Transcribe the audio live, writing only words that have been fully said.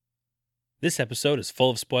This episode is full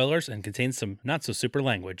of spoilers and contains some not-so-super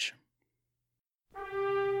language.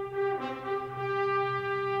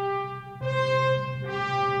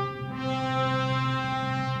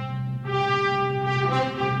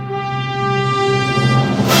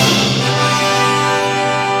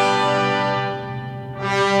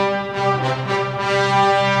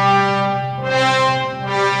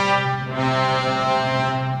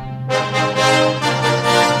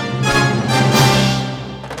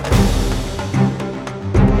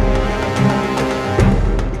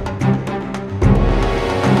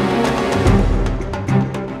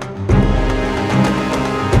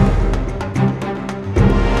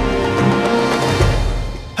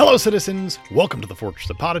 Hello, citizens. Welcome to the Fortress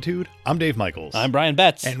of Potitude. I'm Dave Michaels. I'm Brian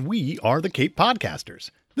Betts. And we are the Cape Podcasters.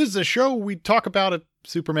 This is a show we talk about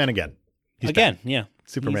Superman again. He's back. Yeah.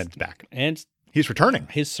 Superman's back. And He's returning.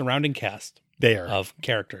 his surrounding cast There. of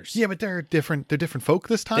characters. Yeah, but they're different. They're different folk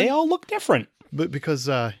this time. They all look different. But because,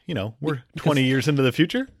 we're 20 years into the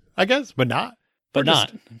future, I guess, but not. But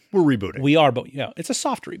not. We're rebooting. We are, but yeah, it's a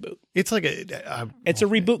soft reboot. It's like It's a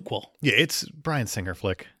reboot-quel. Yeah, it's Bryan Singer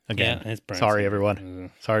flick again. Yeah, it's Bryan Sorry, Singer.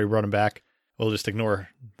 everyone. Sorry, we brought him back. We'll just ignore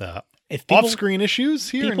the If people, off-screen issues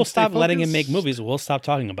here. people and stay stop letting him focused. make movies, we'll stop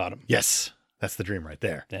talking about him. Yes, that's the dream right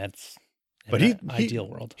there. That's But an he- ideal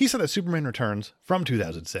world. He said that Superman Returns from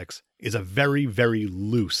 2006 is a very, very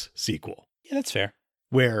loose sequel Yeah, that's fair.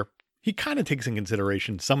 where he kind of takes in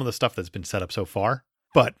consideration some of the stuff that's been set up so far,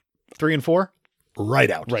 but 3 and 4, right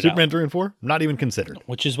out. Right Superman out. 3 and 4, not even considered.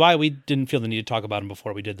 Which is why we didn't feel the need to talk about him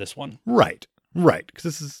before we did this one. Right. Because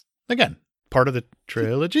this is, again, part of the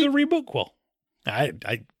trilogy. The reboot-quel. I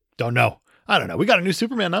don't know. I don't know. We got a new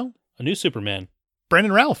Superman now. A new Superman.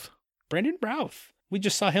 Brandon Routh. Brandon Routh. We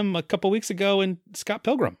just saw him a couple weeks ago in Scott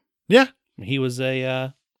Pilgrim. Yeah. He was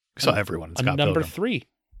a Saw everyone in Scott number Pilgrim. 3.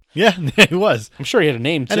 Yeah, he was. I'm sure he had a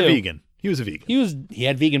name too. And a vegan. He was a vegan. He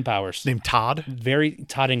had vegan powers. Named Todd.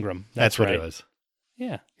 Todd Ingram. That's what right. it was.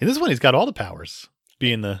 Yeah. In this one, he's got all the powers.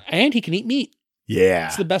 Being the... And he can eat meat. Yeah.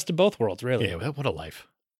 It's the best of both worlds, really. Yeah, what a life.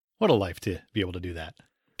 What a life to be able to do that.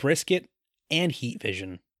 Brisket and heat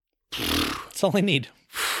vision. That's all I need.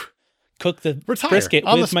 Cook the Retire brisket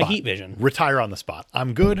on the with my spot. heat vision. Retire on the spot.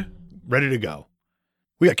 I'm good. Ready to go.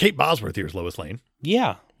 We got Kate Bosworth here as Lois Lane.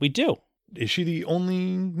 Yeah, we do. Is she the only...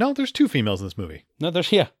 No, there's 2 females in this movie. No,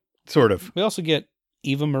 yeah. Sort of. We also get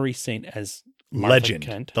Eva Marie Saint as Martha Legend.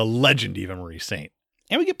 Kent. The legend Eva Marie Saint.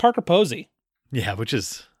 And we get Parker Posey. Yeah, which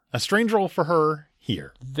is a strange role for her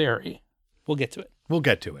here. Very. We'll get to it. We'll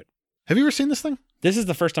get to it. Have you ever seen this thing? This is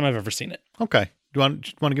the first time I've ever seen it. Okay. Do you want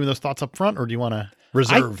to give me those thoughts up front, or do you want to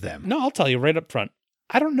reserve them? No, I'll tell you right up front.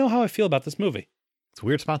 I don't know how I feel about this movie. It's a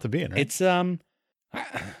weird spot to be in, right? It's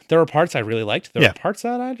there are parts I really liked. There Yeah. are parts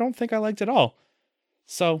that I don't think I liked at all.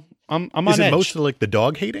 So I'm on Is it edge. most of like the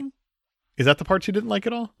dog hating? Is that the parts you didn't like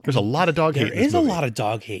at all? There's a lot of dog hate. There in this is a movie. lot of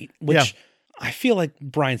dog hate, which Yeah. I feel like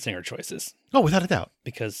Bryan Singer choices Oh, without a doubt.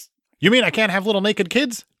 because You mean I can't have little naked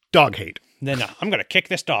kids? Dog hate. then I'm going to kick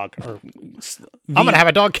this dog or I'm going to have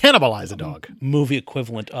a dog cannibalize a dog. movie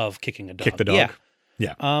equivalent of kicking a dog. Kick the dog. Yeah.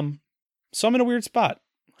 Yeah. So I'm in a weird spot.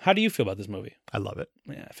 How do you feel about this movie? I love it.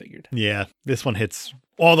 Yeah, I figured. Yeah. This one hits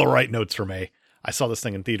all the right notes for me. I saw this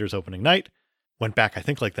thing in theaters opening night. Went back, I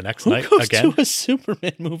think, like the next Who night goes again. to a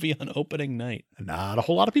Superman movie on opening night? Not a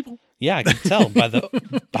whole lot of people. Yeah, I can tell by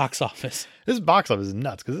the box office. This box office is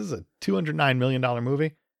nuts because this is a $209 million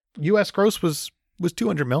movie. U.S. gross was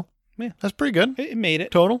 200 mil. Yeah. That's pretty good It made it,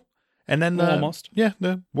 total. And then almost. Yeah,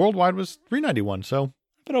 the worldwide was 391. So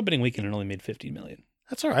But opening weekend it only made 50 million.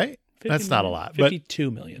 that's all right. 50 That's not a million. lot, but 52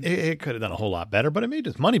 million. it could have done a whole lot better, but it made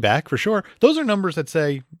its money back for sure. Those are numbers that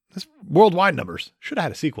say this worldwide numbers should have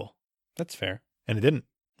had a sequel, That's fair. and it didn't,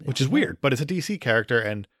 which is weird. But it's a DC character,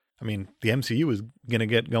 and I mean the MCU is gonna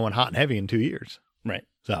get going hot and heavy in 2 years. Right.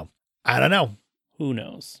 So I don't know. Who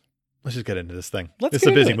knows? Let's just get into this thing. Let's It's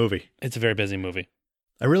get a busy into it. movie. It's a very busy movie.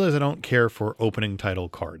 I realize I don't care for opening title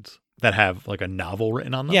cards that have like a novel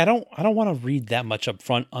written on them. Yeah, I don't want to read that much up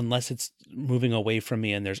front unless it's moving away from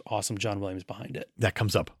me and there's awesome John Williams behind it. That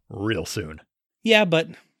comes up real soon. Yeah, but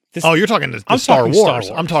this Oh, you're talking the I'm Star talking Wars. Star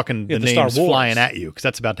Wars. I'm talking Yeah, the the Star names Wars. flying at you because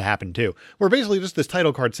that's about to happen too. Where basically just this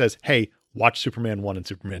title card says, hey, watch Superman 1 and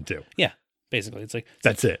Superman 2. basically it's like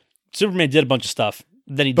That's it. Superman did a bunch of stuff,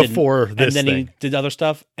 then he didn't, Before and this then thing. he did other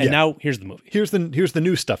stuff, and Yeah. now here's the movie. Here's the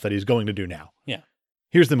new stuff that he's going to do now. Yeah.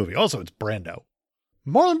 Here's the movie. Also, it's Brando.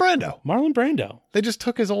 Marlon Brando. Marlon Brando. They just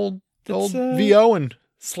took his old That's, VO and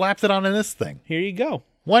slapped it on in this thing. Here you go.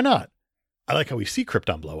 Why not? I like how we see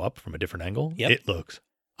Krypton blow up from a different angle. Yep. It looks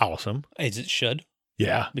awesome. As it should,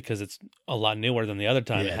 Yeah. because it's a lot newer than the other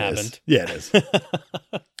time it is. happened. Yeah, it is.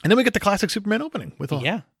 And then we get the classic Superman opening with all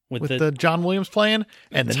Yeah. with the John Williams playing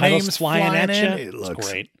and the titles names flying at in. you. It It's looks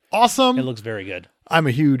great. awesome. It looks very good. I'm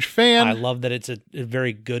a huge fan. I love that it's a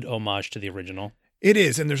very good homage to the original. It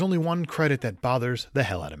is, and there's only one credit that bothers the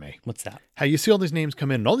hell out of me. What's that? How you see all these names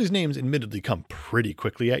come in, and all these names admittedly come pretty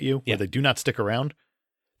quickly at you, Yeah. where they do not stick around.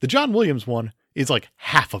 The John Williams one is like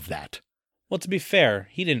half of that. Well, to be fair,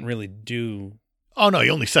 he didn't really do. Oh no, he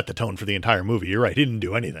only set the tone for the entire movie. You're right, he didn't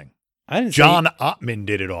do anything. I didn't. John Ottman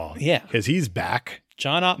did it all. Yeah. Because he's back.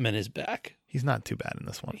 John Ottman is back. He's not too bad in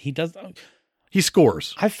this one. He does. He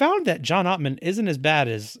scores. I found that John Ottman isn't as bad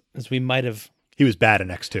as we might have. He was bad in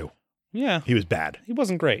X2. Yeah, He was bad. he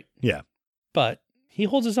wasn't great, Yeah, but he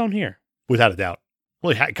holds his own here. without a doubt.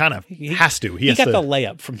 Well, he kind of He- has to. He has got to. the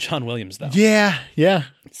layup from John Williams though. Yeah.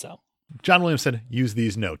 So, John Williams said, use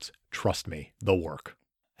these notes. Trust me, they'll work.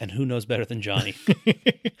 and who knows better than Johnny?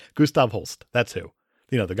 Gustav Holst. That's who.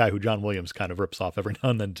 You know, the guy who John Williams kind of rips off every now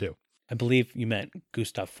and then, too. I believe you meant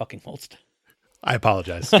Gustav fucking Holst. I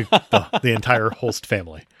apologize to the entire Holst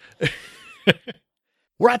family.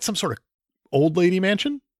 We're at some sort of old lady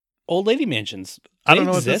mansion. Old lady mansions. I They don't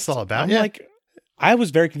know what this exist. is all about. I'm Yeah. like, I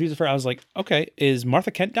was very confused at first. I was like, okay, is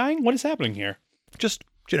Martha Kent dying? What is happening here? Just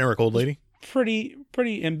generic old lady. Pretty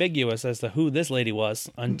ambiguous as to who this lady was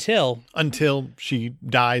until Until she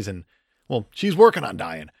dies and, well, she's working on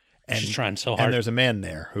dying. And, she's trying so and hard. there's a man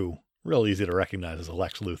there who, real easy to recognize as a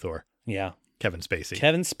Lex Luthor, Yeah. Kevin Spacey.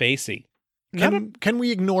 Kevin Spacey. Not a- Can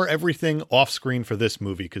we ignore everything off screen for this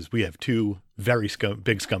movie because we have two very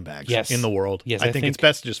big scumbags Yes. in the world? Yes, I I think it's think-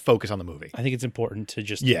 best to just focus on the movie. I think it's important to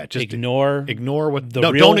just, Just ignore, what the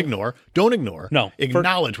no, real- don't ignore. Don't ignore. No,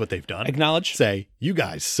 acknowledge what they've done. acknowledge. Say you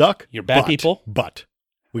guys suck. You're bad but- people. But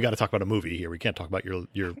we got to talk about a movie here. We can't talk about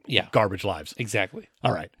your Yeah, garbage lives. exactly.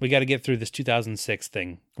 All right, We got to get through this 2006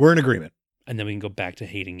 thing, we're in agreement. and then we can go back to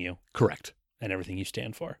hating you Correct. and everything you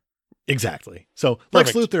stand for. Exactly. So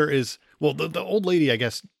Lex Perfect. Luthor is, well, the old lady, I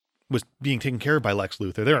guess, was being taken care of by Lex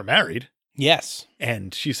Luthor. They were married. Yes.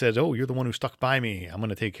 And she says, oh, you're the one who stuck by me. I'm going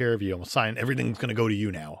to take care of you. I'm going to sign. Everything's going to go to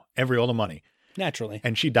you now. All the money. Naturally.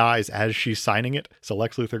 And she dies as she's signing it. So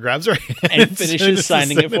Lex Luthor grabs her And finishes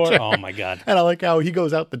signing it for her. signature. Oh my God. And I like how he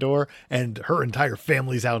goes out the door and her entire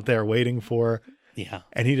family's out there waiting for her. Yeah.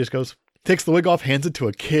 And he just goes, takes the wig off, hands it to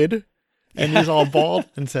a kid. And he's all bald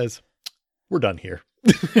and says, we're done here.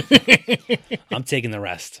 I'm taking the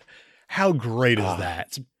rest. How great is that?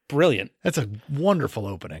 It's brilliant. That's a wonderful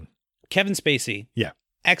opening. Kevin Spacey. Yeah.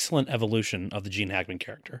 Excellent evolution of the Gene Hackman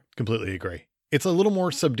character. Completely agree. It's a little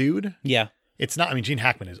more subdued. Yeah. It's not, I mean, Gene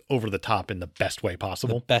Hackman is over the top in the best way The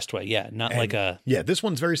possible. best way. Yeah. Not And- like a. Yeah, this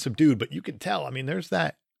one's very subdued, but you can tell. I mean, there's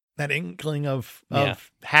that inkling of Yeah.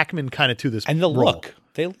 Hackman kind of to this And the role. look.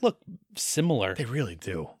 They look similar. They really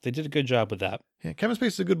do. They did a good job with that. Yeah, Kevin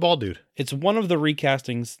Spacey's a good bald dude. It's one of the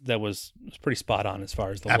recastings that was pretty spot on as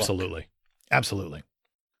far as the look. Absolutely. Absolutely.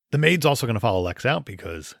 The maid's also going to follow Lex out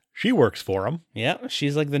because she works for him. Yeah.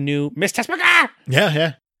 She's like the new Miss Tessmacher.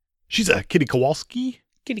 Yeah. She's a Kitty Kowalski.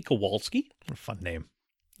 Kitty Kowalski. What a fun name.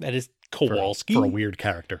 That is for- Kowalski. For a weird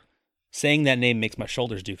character. Saying that name makes my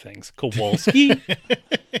shoulders do things. Kowalski.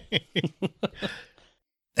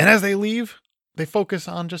 And as they leave, they focus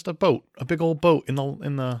on just a boat, a big old boat in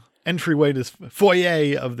the entryway to this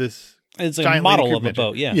foyer of this It's a giant model lady of a convention.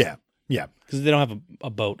 boat. Yeah. Yeah. Because they don't have a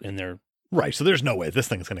boat in their. Right. So there's no way this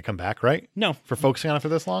thing's going to come back, right? No. For focusing on it for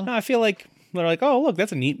this long? No, I feel like they're like, oh, look,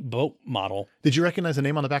 that's a neat boat model. Did you recognize the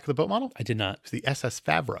name on the back of the boat model? I did not. It's the SS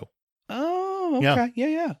Favreau. Oh, Yeah. okay.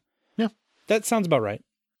 Yeah. Yeah. That sounds about right.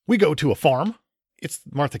 We go to a farm. It's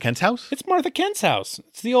Martha Kent's house. It's Martha Kent's house.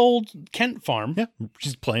 It's the old Kent farm. Yeah.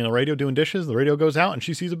 She's playing the radio, doing dishes. The radio goes out and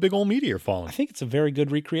she sees a big old meteor I falling. think it's a very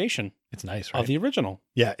good recreation It's nice, right? of the original.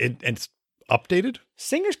 Yeah. It's updated.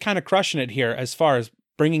 Singer's kind of crushing it here as far as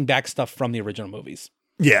bringing back stuff from the original movies.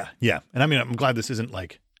 Yeah. And I mean, I'm glad this isn't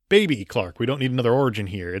like baby Clark. We don't need another origin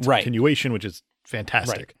here. It's a Right. continuation, which is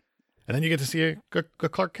fantastic. Right. And then you get to see a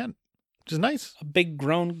Clark Kent, which is nice. A big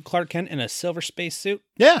grown Clark Kent in a silver space suit,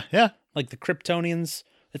 Yeah. like the Kryptonians.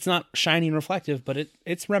 It's not shiny and reflective, but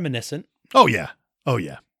it's reminiscent. Oh, yeah.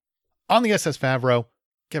 On the SS Favreau,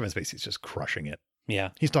 Kevin Spacey's just crushing it. Yeah.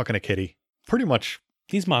 He's talking to Kitty. Pretty much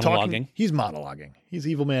He's talking. monologuing. He's monologuing. He's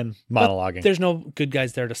evil man But monologuing. there's no good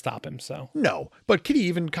guys there to stop him, so. No, but Kitty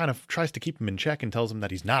even kind of tries to keep him in check and tells him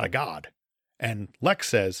that he's not a god. And Lex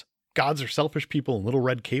says, gods are selfish people in little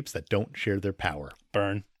red capes that don't share their power.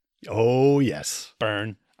 Burn. Oh, yes.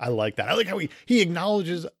 Burn. I like that. I like how he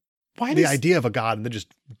acknowledges Why the does, idea of a god and then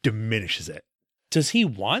just diminishes it. does he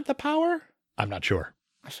want the power? I'm not sure.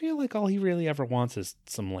 I feel like all he really ever wants is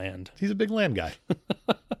some land. He's a big land guy.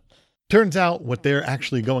 Turns out what they're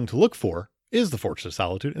actually going to look for is the Fortress of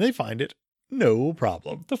Solitude, and they find it No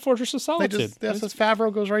problem. The Fortress of They Solitude. just, yes, as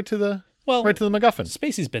Favreau goes right to the well, MacGuffin.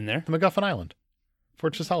 Spacey's been there. The MacGuffin Island.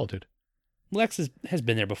 Fortress of Solitude. Lex has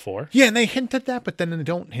been there before. Yeah, and they hint at that, but then they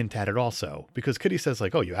don't hint at it also. Because Kitty says,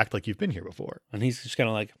 like, oh, you act like you've been here before. And he's just kind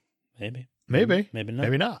of like, maybe. Maybe. Maybe not.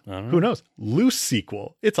 Maybe not. I don't know. Who knows? Loose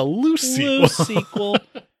sequel. It's a loose sequel. Loose sequel.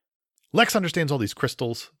 Lex understands all these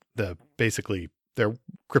crystals. They're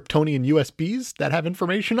Kryptonian USBs that have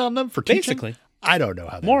information on them for teaching. Basically. I don't know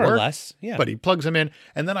how they More work. or less. Yeah. But he plugs them in.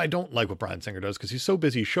 And then I don't like what Bryan Singer does because he's so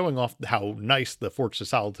busy showing off how nice the Fortress of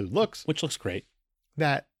Solitude looks Which looks great.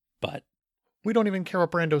 that But we don't even care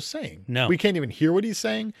what Brando's saying. No. We can't even hear what he's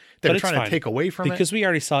saying. They're But it's trying to fine, take away from it. because we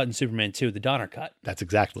already saw it in Superman 2, the Donner cut. That's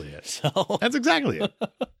exactly it. So That's exactly it.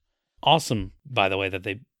 awesome, by the way, that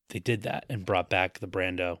they did that and brought back the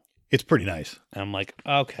Brando. It's pretty nice. And I'm like,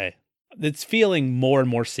 okay. It's feeling more and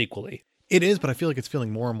more sequel-y. It is, but I feel like it's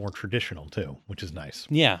feeling more and more traditional too, which is nice.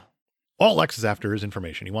 Yeah. All Lex is after is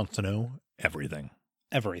information. He wants to know everything.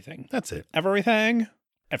 Everything. That's it. Everything.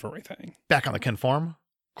 Everything. Back on the Ken farm,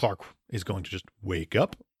 Clark is going to just wake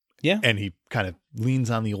up. Yeah. And he kind of leans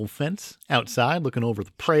on the old fence outside, looking over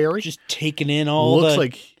the prairie. Just taking in all It the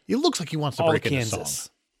looks like he wants to all break into Kansas. song.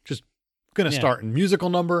 Just going to start a musical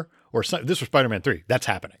number or something. This was Spider-Man 3. That's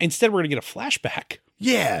happening. Instead, we're going to get a flashback.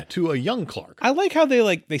 Yeah, to a young Clark. I like how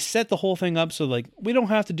they set the whole thing up so we don't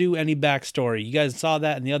have to do any backstory. You guys saw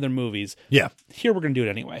that in the other movies. Yeah. Here we're going to do it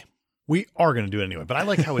anyway. We are going to do it anyway. But I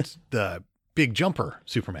like how it's the big jumper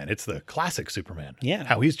Superman. It's the classic Superman. Yeah.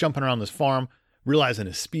 How he's jumping around this farm, realizing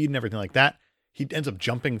his speed and everything like that. He ends up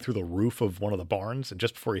jumping through the roof of one of the barns. And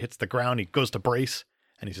just before he hits the ground, he goes to brace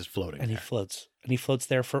and he's just floating. And he there. floats. And he floats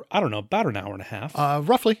there for, I don't know, about an hour and a half.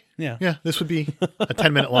 Roughly. Yeah. Yeah. This would be a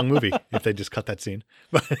 10-minute long movie if they just cut that scene.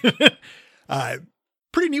 But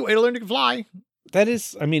pretty neat way to learn to fly. That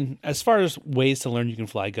is, I mean, as far as ways to learn you can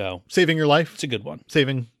fly go, Saving your life. it's a good one.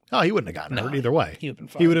 Oh, he wouldn't have gotten hurt either way. He would have been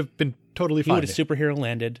fine. He would have been totally He fine. would have superhero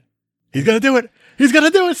landed. He's going to do it. He's going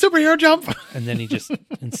to do it. Superhero jump. And then he just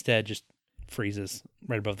instead just freezes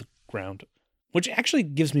right above the ground, which actually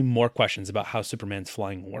gives me more questions about how Superman's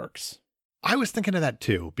flying works. I was thinking of that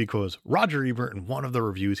too, because Roger Ebert, in one of the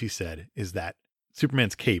reviews he said, is that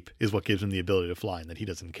Superman's cape is what gives him the ability to fly and that he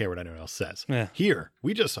doesn't care what anyone else says. Yeah. Here,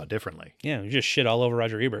 we just saw differently. Yeah, we just shit all over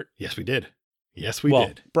Roger Ebert. Yes, we did. Yes, we well,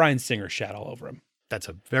 did. Bryan Singer shat all over him. That's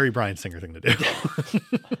a very Bryan Singer thing to do.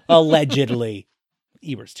 Allegedly.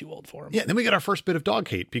 Ebert's too old for him. Yeah, then we get our first bit of dog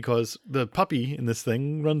hate because the puppy in this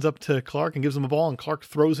thing runs up to Clark and gives him a ball and Clark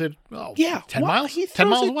throws it, 10 miles? He 10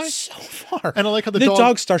 miles throws it away? so far. And I like how the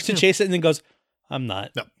dog starts to chase it and then goes, I'm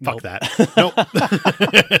not. No, Nope. fuck that. Nope.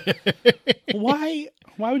 Why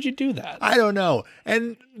would you do that? I don't know.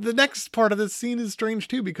 And the next part of this scene is strange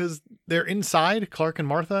too because they're inside, Clark and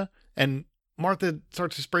Martha, and Martha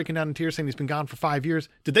starts just breaking down in tears saying he's been gone for 5 years.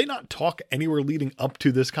 Did they not talk anywhere leading up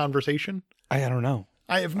to this conversation? I don't know.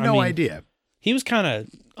 I have no idea. He was kind of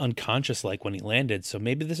unconscious like when he landed, so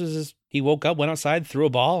maybe this was he woke up, went outside, threw a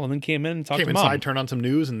ball, and then came in and talked to Mom. Came inside, turned on some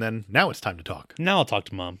news, and then now it's time to talk. Now I'll talk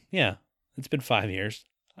to Mom. Yeah, it's been 5 years.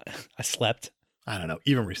 I slept. I don't know.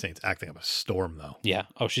 Even Marie Saint's acting up a storm, though. Yeah.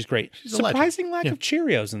 Oh, she's great. She's a legend. Surprising lack Yeah. of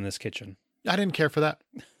Cheerios in this kitchen. I didn't care for that.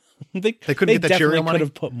 They couldn't get that Cheerio definitely money? could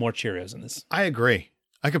have put more Cheerios in this. I agree.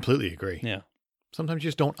 I completely agree. Yeah. Sometimes you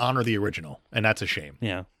just don't honor the original, and that's a shame.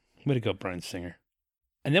 Yeah. Way to go, Bryan Singer.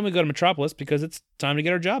 And then we go to Metropolis because it's time to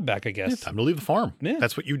get our job back, I guess. Yeah, time to leave the farm. Yeah.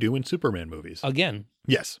 That's what you do in Superman movies. Again.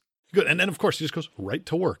 Yes. Good. And then, of course, he just goes right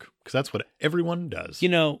to work because that's what everyone does. You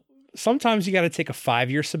know, sometimes you got to take a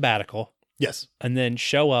 5-year sabbatical Yes. and then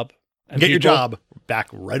show up and Get your people- job back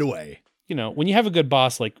right away. You know, when you have a good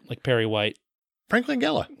boss like Perry White. Franklin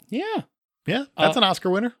Gela. Yeah. Yeah. That's an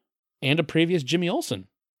Oscar winner. And a previous Jimmy Olsen.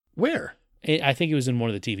 Where? I think he was in one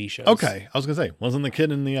of the TV shows. Okay. I was going to say, wasn't the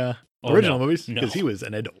kid in the Oh, original no. movies? No. Because he was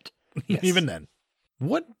an adult. Yes. Even then.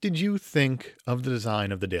 What did you think of the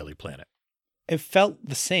design of the Daily Planet? It felt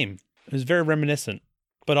the same. It was very reminiscent,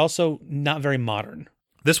 but also not very modern.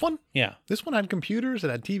 This one? Yeah. This one had computers. It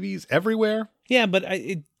had TVs everywhere. Yeah, but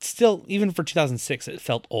it still, even for 2006, it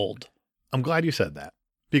felt old. I'm glad you said that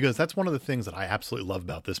because that's one of the things that I absolutely love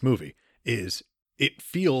about this movie is it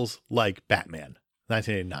feels like Batman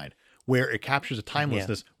 1989, where it captures a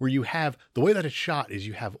timelessness where you have the way that it's shot is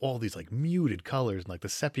you have all these like muted colors and like the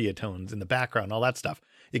sepia tones in the background and all that stuff.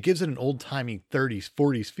 It gives it an old timey 30s,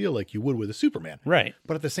 40s feel like you would with a Superman. Right.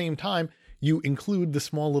 But at the same time, you include the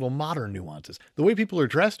small little modern nuances. The way people are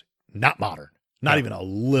dressed, not modern, not No. even a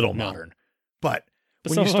little No. modern. But But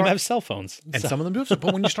when some you of them start, have cell phones. and so- some of them do.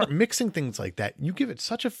 But when you start mixing things like that, you give it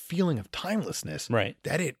such a feeling of timelessness Right.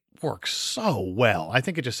 that it works so well. I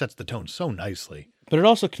think it just sets the tone so nicely. But it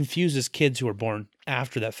also confuses kids who are born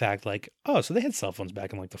after that fact, like, oh, so they had cell phones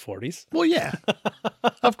back in like the 40s. Well, yeah,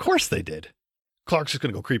 of course they did. Clark's just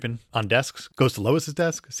going to go creeping on desks, goes to Lois's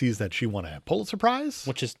desk, sees that she won a Pulitzer Prize.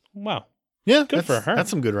 Which is, wow. Yeah, good for her. That's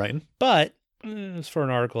some good writing. But it's for an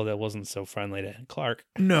article that wasn't so friendly to Clark.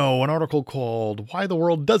 No, an article called Why the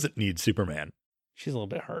World Doesn't Need Superman. She's a little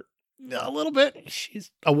bit hurt. A little bit. She's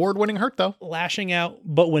Award-winning hurt, though. lashing out,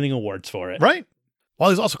 but winning awards for it. Right. While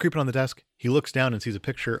he's also creeping on the desk, he looks down and sees a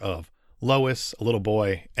picture of Lois, a little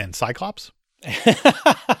boy, and Cyclops.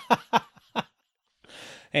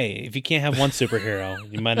 Hey, if you can't have one superhero,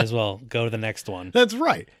 you might as well go to the next one. That's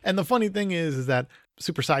right. And the funny thing is that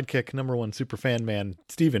super sidekick, number one super fan man,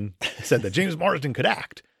 Steven, said that James Marsden could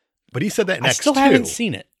act. But he said that in I X2. still haven't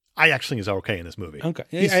seen it. I actually think he's okay in this movie. Okay.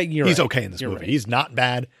 He's Right. okay in this You're movie. right. He's not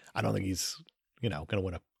bad. I don't think he's, going to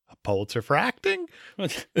win a Pulitzer for acting.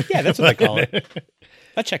 Yeah, that's what they call it.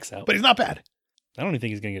 That checks out. But he's not bad. I don't even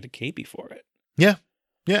think he's going to get a Capey for it. Yeah.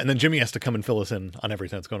 Yeah. And then Jimmy has to come and fill us in on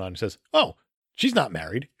everything that's going on. He says, oh, she's not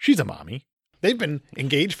married. She's a mommy. They've been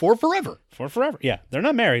engaged for forever. For forever. Yeah, they're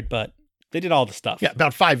not married, but they did all the stuff. Yeah.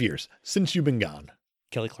 About 5 years since you've been gone.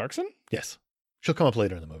 Kelly Clarkson? Yes. She'll come up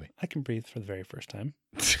later in the movie. I can breathe for the very first time.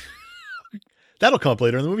 That'll come up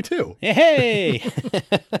later in the movie too. Hey!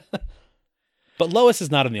 But Lois is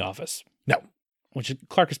not in the office. No. Which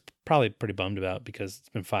Clark is probably pretty bummed about because it's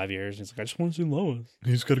been 5 years. He's like, I just want to see Lois.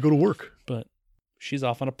 He's got to go to work. But she's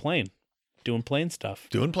off on a plane, doing plane stuff.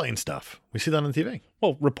 Doing plane stuff. We see that on TV.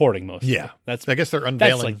 Well, reporting mostly. Yeah. That's I guess they're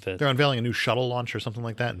unveiling like the- they're unveiling a new shuttle launch or something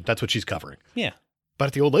like that. And that's what she's covering. yeah. But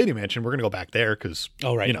at the old lady mansion, we're going to go back there because,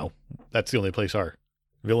 Oh, right. that's the only place our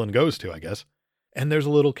villain goes to, I guess. And there's a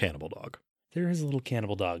little cannibal dog. There is a little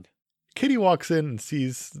cannibal dog. Kitty walks in and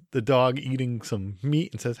sees the dog eating some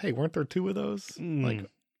meat and says, hey, weren't there 2 of those? Mm. Like,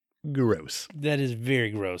 gross. That is very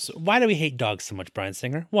gross. Why do we hate dogs so much, Bryan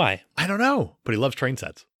Singer? Why? I don't know, but he loves train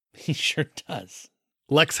sets. He sure does.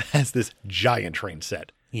 Lex has this giant train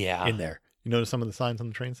set Yeah. in there. You notice some of the signs on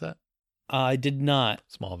the train set? I did not.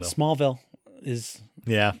 Smallville. Smallville is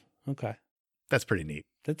Yeah, okay. that's pretty neat.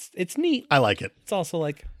 It's neat. I like it. It's also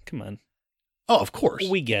like, come on. Oh, of course.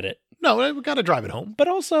 We get it. No, we got to drive it home. But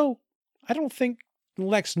also, I don't think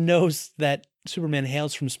Lex knows that Superman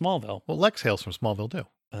hails from Smallville. Well, Lex hails from Smallville, too.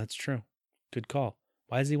 That's true. Good call.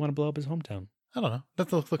 Why does he want to blow up his hometown? I don't know.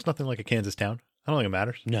 That looks nothing like a Kansas town. I don't think it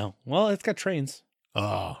matters. No. Well, it's got trains.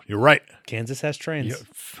 Oh, you're right. Kansas has trains.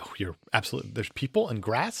 You're absolutely. There's people and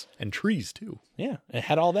grass and trees, too. Yeah. It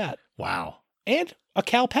had all that. Wow. And a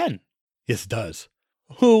Cal Penn, Yes, it does.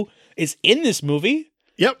 who is in this movie,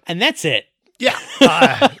 Yep. and that's it. Yeah.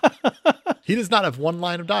 He does not have one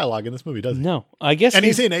line of dialogue in this movie, does he? No. I guess And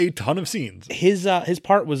he's in a ton of scenes. his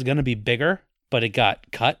part was going to be bigger, but it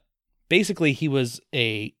got cut. Basically, he was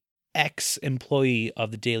a ex-employee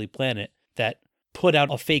of the Daily Planet that put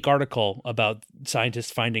out a fake article about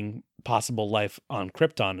scientists finding possible life on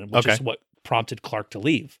Krypton, which Okay. is what prompted Clark to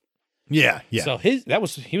leave. Yeah, yeah. So he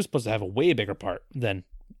was supposed to have a way bigger part than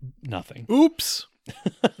nothing. Oops.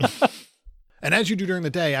 And as you do during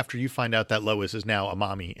the day, after you find out that Lois is now a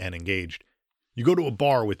mommy and engaged, you go to a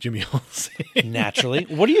bar with Jimmy Olsen. Naturally.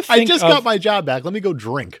 What do you think I just got my job back. Let me go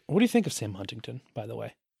drink. What do you think of Sam Huntington, by the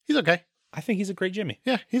way? He's okay. I think he's a great Jimmy.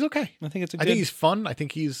 Yeah, he's okay. I think it's a I good... think he's fun. I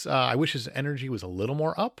think he's, I wish his energy was a little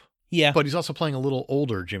more up, Yeah, but he's also playing a little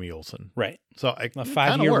older Jimmy Olsen. right. So A it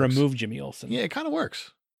 5-year kinda works. removed Jimmy Olsen. Yeah, it kind of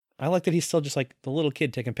works. I like that he's still just like the little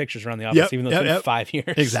kid taking pictures around the office, Yep, even though yep, it's been yep. 5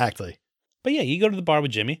 years. Exactly. But yeah, you go to the bar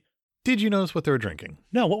with Jimmy. Did you notice what they were drinking?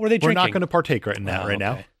 No, what were they We're drinking? not going to partake right now, Oh,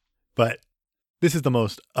 now. okay. But this is the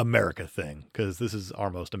most America thing because this is our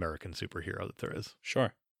most American superhero that there is.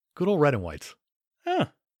 Sure. Good old red and whites. Huh.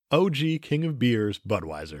 OG King of Beers,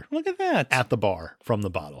 Budweiser, Look at that. at the bar from the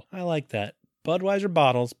bottle. I like that. Budweiser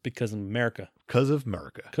bottles because of America. Because of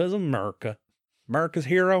America. Because of America. America's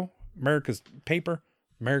hero. America's paper.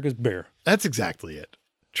 America's beer. That's exactly it.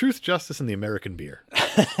 Truth, justice, and the American beer.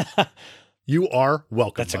 You are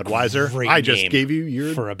welcome, That's a Budweiser. great I just name gave you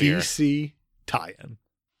your for a beer. DC tie-in.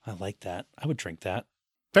 I like that. I would drink that.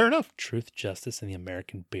 Fair enough. Truth, justice, and the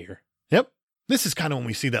American beer. Yep. This is kind of when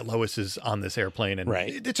we see that Lois is on this airplane, and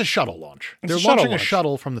Right. it's a shuttle launch. It's They're a shuttle launching launch. a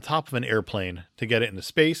shuttle from the top of an airplane to get it into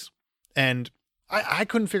space, and I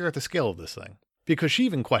couldn't figure out the scale of this thing because she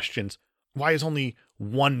even questions, why is only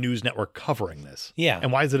one news network covering this? Yeah.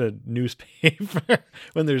 And why is it a newspaper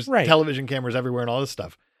when there's Right. television cameras everywhere and all this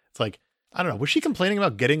stuff? It's like, I don't know. Was she complaining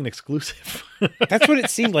about getting an exclusive? That's what it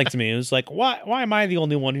seemed like to me. It was like, why am I the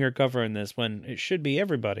only one here covering this when it should be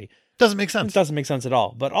everybody? Doesn't make It sense. doesn't make sense at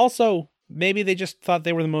all. But also, maybe they just thought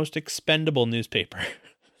they were the most expendable newspaper.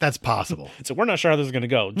 That's possible. So we're not sure how this is going to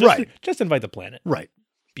go. Right. Just invite the Planet. Right.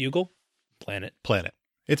 Bugle, Planet. Planet.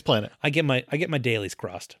 It's Planet. I get my dailies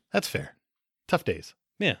crossed. That's fair. Tough days.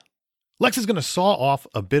 Yeah. Lex is going to saw off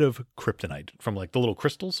a bit of kryptonite from like the little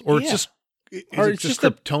crystals, or Yeah. it's just, Or it's it's just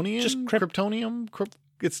just Kryptonian, just Kryptonium.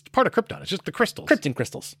 It's part of Krypton. It's just the crystals. Krypton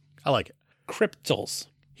crystals. I like it. Cryptals.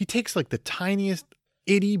 He takes like the tiniest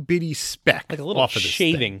itty bitty speck Like a little off of this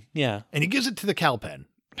shaving. thing, Yeah. and he gives it to the Calpen.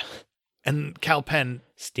 And Calpen,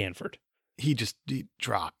 Stanford. he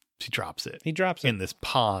drops it He drops it. in this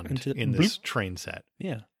pond Into- in this train set,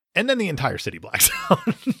 Yeah. and then the entire city blacks out,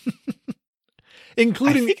 I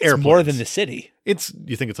including think the it's airplanes. more than the city. You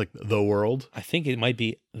think it's like the world? I think it might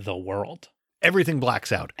be the world. Everything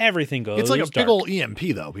blacks out. Everything goes It's like a big dark. old EMP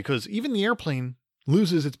though, because even the airplane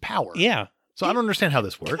loses its power. Yeah. So I don't understand how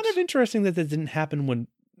this works. Kind of interesting that didn't happen when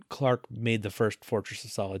Clark made the first Fortress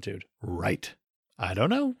of Solitude. Right. I don't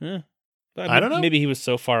know. Yeah. But I don't know. Maybe he was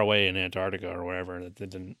so far away in Antarctica or wherever that it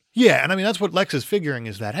didn't. Yeah, and I mean that's what Lex is figuring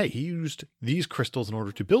is that hey, he used these crystals in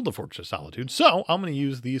order to build the Fortress of Solitude. So I'm going to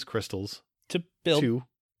use these crystals To build to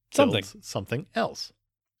something. build something else.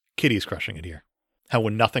 Kitty's crushing it here. How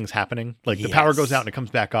when nothing's happening, like the power goes Yes. out and it comes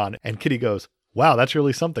back on, and Kitty goes, "Wow, that's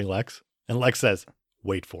really something, Lex." And Lex says,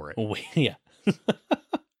 "Wait for it." Oh, yeah.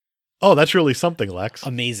 Oh, that's really something, Lex.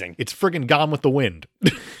 Amazing. It's friggin' Gone with the Wind.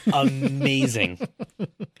 Amazing.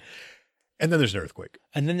 And then there's an earthquake.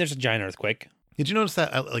 And then there's a giant earthquake. Did you notice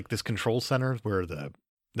that like this control center where the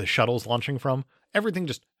shuttle's launching from, everything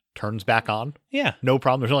just turns back on? Yeah. No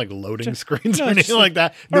problem. There's no like loading Just- screens no, or anything just like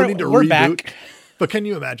that. No All right, need to we're reboot. back. But can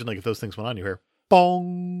you imagine like if those things went on, you hear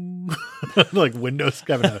bong, like Windows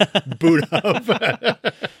having a boot up,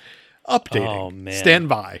 updating. Oh, man. Stand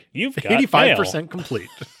by. You've got 85% complete.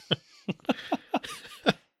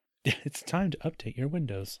 It's time to update your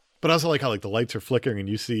Windows. But I also like how like the lights are flickering, and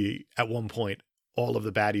you see at one point all of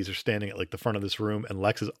the baddies are standing at like the front of this room, and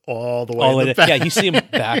Lex is all the way All in the the back. yeah, you see him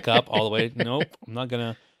back up all the way. Nope, I'm not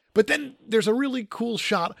gonna. But then there's a really cool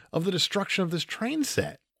shot of the destruction of this train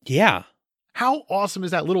set. Yeah, How awesome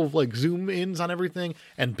is that? Little like zoom ins on everything,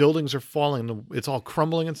 and buildings are falling, and it's all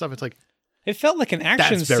crumbling and stuff. It's like, it felt like an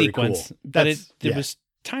action That's very sequence, cool. but it Yeah. was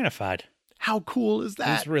tinified. how cool is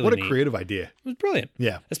that? was really what a neat. creative idea. It was brilliant,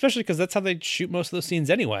 Yeah, especially because that's how they shoot most of those scenes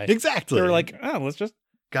anyway. exactly. They were like, oh, let's just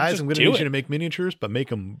guys, just I'm going to do need it. you to make miniatures, but make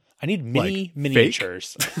them I need mini fake?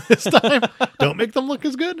 miniatures. this time. Don't make them look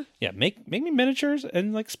as good. Yeah, make me miniatures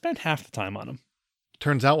and like spend half the time on them.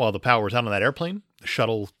 Turns out while the power's out on that airplane, the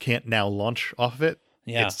shuttle can't now launch off of it.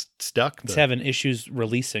 Yeah, It's stuck. it's The- having issues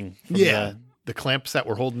releasing. From yeah, the clamps that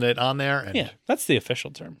were holding it on there. And yeah, that's the official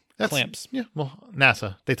term. that's, Clamps. Yeah, well,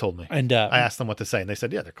 NASA, they told me. And I asked them what to say, and they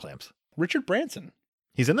said, yeah, they're clamps. Richard Branson,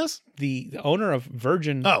 He's in this? the owner of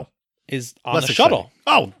Virgin, Oh, is on less the exciting. shuttle.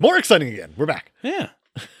 Oh, more exciting again. We're back. Yeah,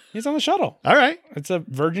 he's on the shuttle. All right. It's a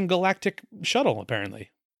Virgin Galactic shuttle, apparently.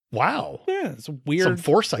 Wow. Yeah, it's a Some weird,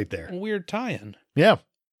 foresight there. weird tie-in. Yeah.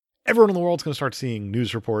 Everyone in the world's going to start seeing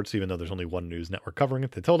news reports, even though there's only one news network covering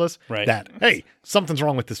it. They told us Right. that, hey, something's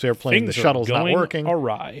wrong with this airplane. Things The are shuttle's not going working.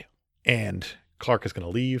 awry. And Clark is going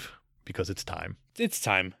to leave because it's time. It's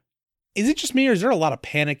time. Is it just me, or is there a lot of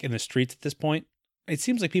panic in the streets at this point? It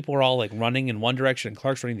seems like people are all like running in one direction and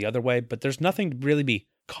Clark's running the other way, but there's nothing to really be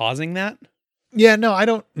causing that. Yeah, no, I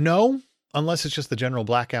don't know. Unless it's just the general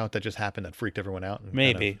blackout that just happened that freaked everyone out. And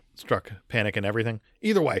Maybe. kind of struck panic and everything.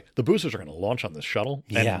 Either way, the boosters are going to launch on this shuttle.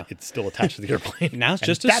 And Yeah. it's still attached to the airplane. Now it's And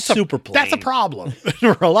just a that's super plane. That's a problem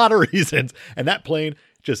for a lot of reasons. And that plane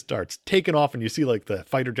just starts taking off, and you see like the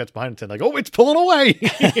fighter jets behind it and like, oh, it's pulling away.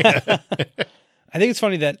 I think it's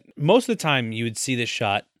funny that most of the time you would see this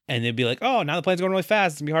shot and they'd be like, oh, now the plane's going really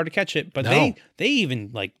fast. It's going to be hard to catch it. But No. they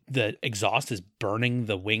even like the exhaust is burning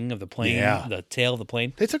the wing of the plane, Yeah. the tail of the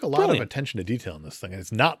plane. They took a lot Brilliant. of attention to detail in this thing, and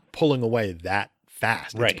it's not pulling away that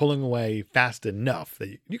fast. Right. It's pulling away fast enough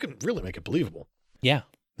that you can really make it believable. Yeah.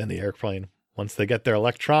 Then the airplane, once they get their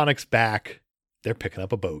electronics back, they're picking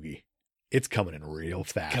up a bogey. It's coming in real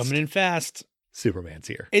fast. Coming in fast. Superman's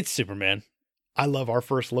here. It's Superman. I love our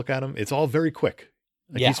first look at him. It's all very quick.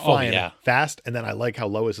 Like Yeah. he's flying Oh, yeah. fast, and then I like how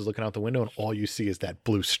Lois is looking out the window, and all you see is that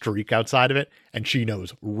blue streak outside of it, and she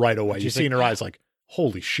knows right away. You She's see in like, her eyes like,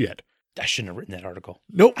 holy shit. I shouldn't have written that article.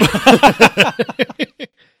 Nope.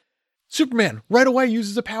 Superman right away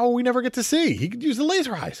uses a power we never get to see. He could use the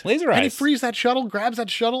laser eyes. Laser And he eyes. frees that shuttle, grabs that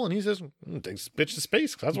shuttle, and he says, take this bitch to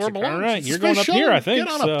space, because that's where it Like, belongs. all right, It's a you're space going up here, shuttle. I think.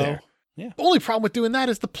 Get on so. up there. Yeah. The only problem with doing that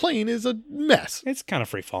is the plane is a mess. It's kind of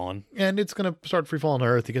free falling. And it's going to start free falling to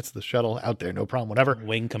Earth. He gets the shuttle out there, no problem, whatever.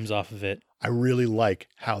 Wing comes off of it. I really like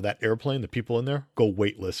how that airplane, the people in there, go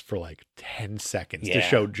weightless for like 10 seconds to Yeah.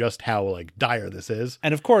 show just how like dire this is.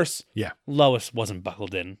 And of course, Yeah. Lois wasn't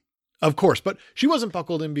buckled in. Of course, but she wasn't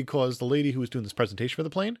buckled in because the lady who was doing this presentation for the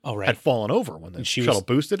plane Oh, right. had fallen over when the And she shuttle was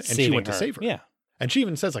boosted, and she saving went to save her. Yeah. And she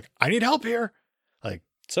even says like, I need help here. Like,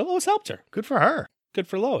 So Lois helped her. good for her. Good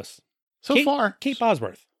for Lois. So far. Kate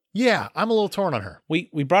Bosworth. Yeah, I'm a little torn on her. We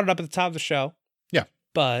brought it up at the top of the show. Yeah.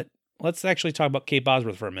 But let's actually talk about Kate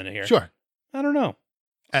Bosworth for a minute here. Sure. I don't know.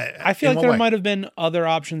 I In feel like what there way? might have been other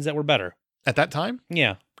options that were better. At that time,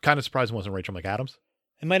 Yeah. kind of surprised it wasn't Rachel McAdams.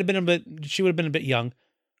 It might have been a bit, she would have been a bit young,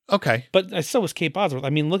 Okay. but so was Kate Bosworth. I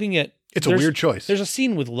mean, looking at, It's a there's- weird choice. There's a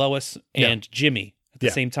scene with Lois and Jimmy at the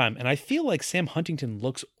Yeah. same time. And I feel like Sam Huntington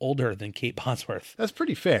looks older than Kate Bosworth, That's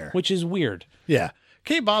pretty fair. which is weird. Yeah.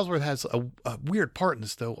 Kate Bosworth has a weird part in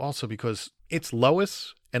this, though, also because it's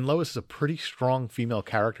Lois, and Lois is a pretty strong female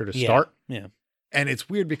character to start. Yeah. And it's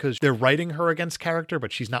weird because they're writing her against character,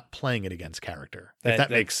 but she's not playing it against character, if that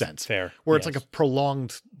makes that's sense. Fair. Where it's Yes. like a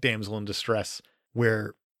prolonged damsel in distress,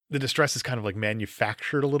 where the distress is kind of like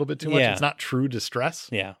manufactured a little bit too much. Yeah. It's not true distress,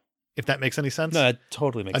 Yeah. if that makes any sense. No, that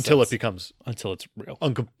totally makes Until sense. it becomes Until it's real.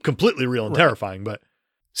 completely real and Right. terrifying. But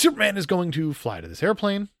Superman is going to fly to this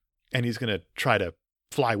airplane, and he's going to try to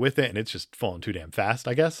fly with it, and it's just falling too damn fast,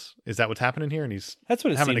 I guess. Is that what's happening here? And he's That's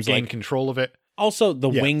what it having to seems gain like. control of it. Also, the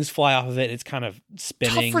Yeah. wings fly off of it. It's kind of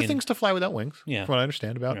spinning. Tough for and things to fly without wings, Yeah. from what I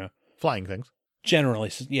understand about Yeah. flying things.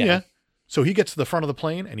 Generally, yeah. So he gets to the front of the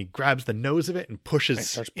plane, and he grabs the nose of it and pushes And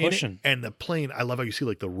starts in it. pushing. And the plane, I love how you see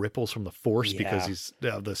like the ripples from the force because Yeah. he's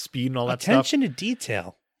the speed and all that stuff. Attention to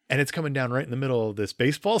detail. And it's coming down right in the middle of this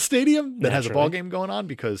baseball stadium that has a ball Naturally. game going on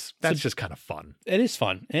because that's just kind of fun. It is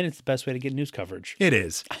fun, and it's the best way to get news coverage. It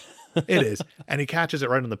is. It is. And he catches it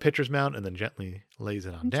right on the pitcher's mound and then gently lays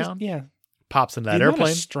it on down, Yeah. pops into that the amount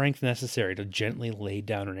airplane. of strength necessary to gently lay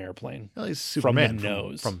down an airplane. Well, he's from the Superman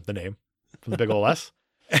nose. from the name, from the big ol' S.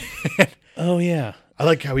 Oh, yeah. I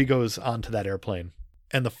like how he goes onto that airplane.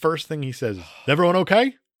 And the first thing he says, is everyone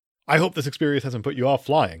okay? I hope this experience hasn't put you off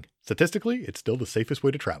flying. Statistically, it's still the safest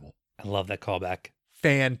way to travel. I love that callback. I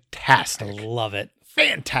Fantastic. love it.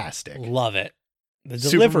 Fantastic. Love it. The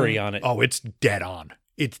delivery Superman- on it. Oh, it's dead on.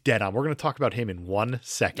 It's dead on. We're going to talk about him in 1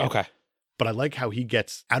 second. Okay. But I like how he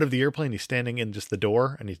gets out of the airplane. He's standing in just the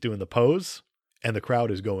door and he's doing the pose, and the crowd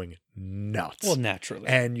is going nuts. Well, naturally.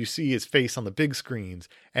 And you see his face on the big screens,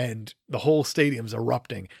 and the whole stadium's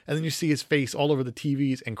erupting. And then you see his face all over the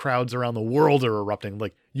TVs, and crowds around the world are erupting.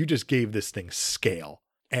 Like, you just gave this thing scale.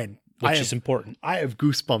 And Which is important. I have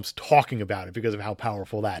goosebumps talking about it because of how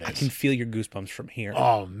powerful that is. I can feel your goosebumps from here.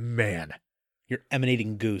 Oh, man. You're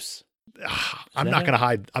emanating goose. I'm that not it? going to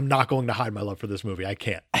hide. I'm not going to hide my love for this movie. I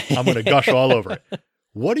can't. I'm going to gush all over it.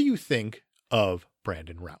 What do you think of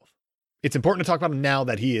Brandon Routh? It's important to talk about him now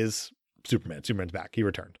that he is Superman. Superman's back. He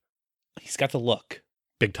returned. He's got the look.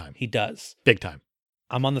 Big time. He does. Big time.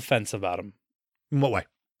 I'm on the fence about him. In what way?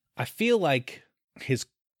 I feel like his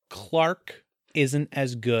Clark isn't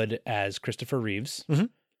as good as Christopher Reeves. Mhm.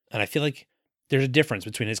 And I feel like there's a difference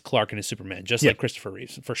between his Clark and his Superman, just Yeah. like Christopher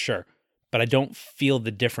Reeves, for sure. But I don't feel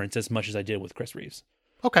the difference as much as I did with Chris Reeves.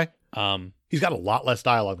 Okay. Um, He's got a lot less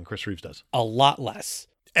dialogue than Chris Reeves does. a lot less.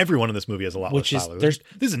 Everyone in this movie has a lot Which less is- dialogue. there's-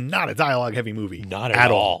 This is not a dialogue heavy movie. Not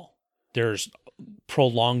at all. There's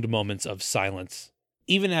prolonged moments of silence.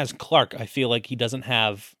 Even as Clark, I feel like he doesn't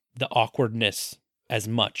have the awkwardness as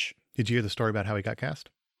much. Did you hear the story about how he got cast?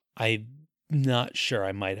 I'm not sure.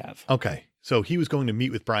 I might have. Okay. So he was going to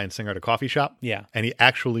meet with Bryan Singer at a coffee shop, Yeah. and he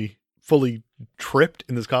actually fully tripped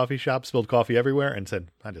in this coffee shop, spilled coffee everywhere, and said,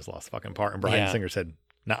 I just lost the fucking part. And Bryan Yeah. Singer said,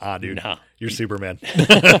 nah, dude, Nah. you're Superman.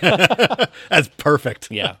 That's perfect.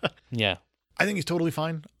 Yeah. Yeah. I think he's totally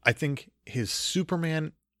fine. I think his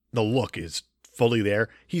Superman, the look is fully there.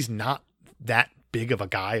 He's not that big of a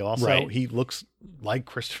guy also. Right. He looks like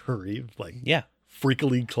Christopher Reeve, like Yeah.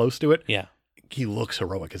 freakily close to it. Yeah. He looks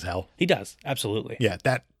heroic as hell. He does. Absolutely. Yeah,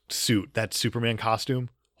 that suit, that Superman costume,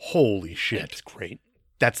 holy shit. It's great.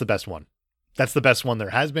 That's the best one. That's the best one there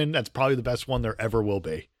has been. That's probably the best one there ever will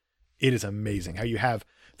be. It is amazing how you have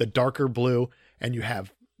the darker blue and you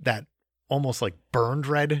have that almost like burned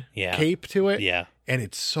red Yeah. cape to it. Yeah. And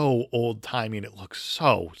it's so old timey and it looks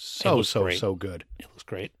so great. good. It looks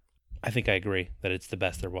great. I think I agree that it's the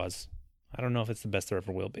best there was. I don't know if it's the best there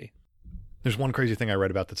ever will be. There's one crazy thing I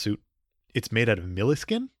read about the suit. It's made out of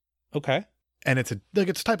milliskin Okay. and it's a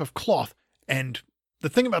type of cloth. And the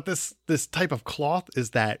thing about this type of cloth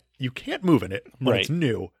is that you can't move in it when it's Right.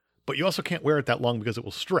 new, but you also can't wear it that long because it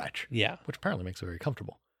will stretch, Yeah. which apparently makes it very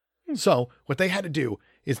comfortable. So what they had to do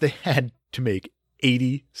is they had to make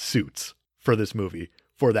 80 suits for this movie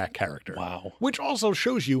for that character. Wow. Which also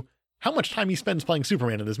shows you how much time he spends playing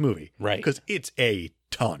Superman in this movie. Right. Because it's a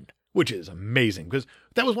ton, which is amazing. Because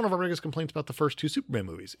that was one of our biggest complaints about the first two Superman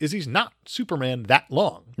movies, is he's not Superman that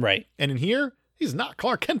long. Right. And in here, he's not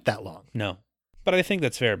Clark Kent that long. No. But I think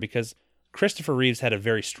that's fair because Christopher Reeves had a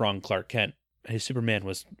very strong Clark Kent. His Superman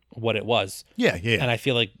was what it was. Yeah. And I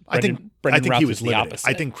feel like I think Brendan Routh he was the limited. opposite.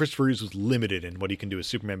 I think Christopher Reeves was limited in what he can do as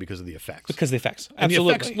Superman because of the effects. Because of the effects. And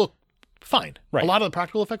Absolutely. the effects look fine. Right. A lot of the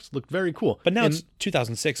practical effects look very cool. But now it's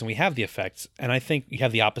 2006 and we have the effects. And I think you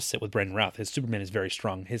have the opposite with Brendan Routh. His Superman is very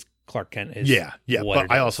strong. His Clark Kent is Yeah. what But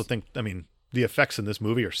it I is. also think, the effects in this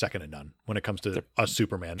movie are second to none when it comes to a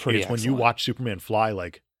Superman. pretty It's when you excellent. watch Superman fly,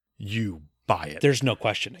 like, you buy it. There's no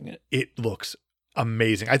questioning it. It looks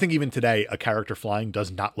amazing. I think even today, a character flying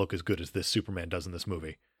does not look as good as this Superman does in this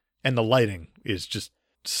movie. And the lighting is just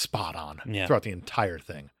spot on throughout the entire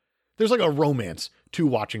thing. There's like a romance to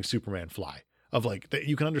watching Superman fly, of like, that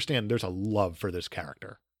you can understand there's a love for this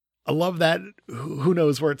character. A love that who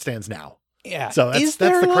knows where it stands now. Yeah. So is that's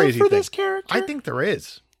there the love crazy for thing. this character? I think there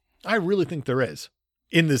is. I really think there is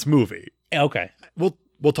in this movie. Okay.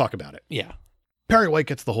 We'll talk about it. Yeah. Perry White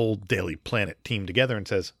gets the whole Daily Planet team together and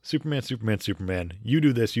says, Superman, Superman, Superman, you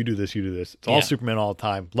do this, you do this, you do this. It's all Superman all the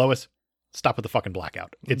time. Lois, stop with the fucking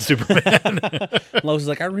blackout. It's Superman. Lois is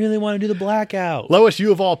like, I really want to do the blackout. Lois,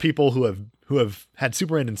 you of all people who have had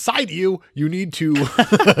Superman inside you, you need to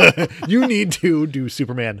do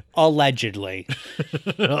Superman. Allegedly.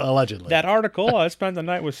 Allegedly. That article, I spent the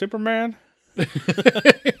night with Superman.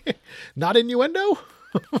 Not innuendo?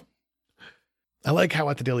 I like how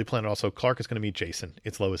at the Daily Planet also Clark is going to meet Jason.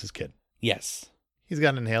 It's Lois's kid. Yes. He's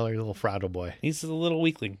got an inhaler. He's a little Frado boy. He's a little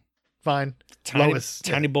weakling. Fine.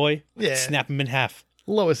 Tiny boy. Yeah. Snap him in half.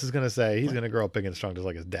 Lois is going to say he's going to grow up big and strong just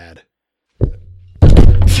like his dad.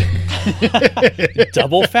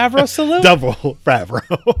 Double Favreau salute? Double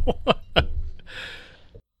Favreau.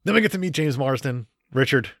 Then we get to meet James Marsden,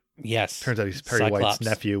 Richard. Yes. Turns out he's Perry White's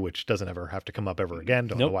nephew, which doesn't ever have to come up ever again.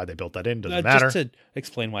 Don't know why they built that in. Doesn't matter. Just to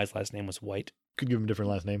explain why his last name was White. Could give him a different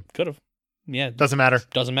last name. Could have. Yeah. Doesn't matter.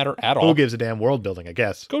 Doesn't matter at all. Who gives a damn? World building, I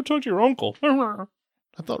guess. Go talk to your uncle. I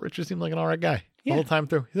thought Richard seemed like an alright guy the Yeah. whole time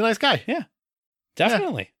through. He's a nice guy. Yeah.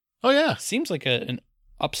 Definitely. Oh, yeah. Seems like an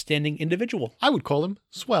upstanding individual. I would call him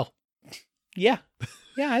swell. Yeah.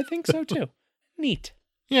 Yeah, I think so too. Neat.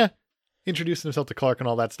 Yeah. Introducing himself to Clark and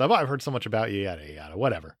all that stuff. Oh, I've heard so much about you, yada, yada,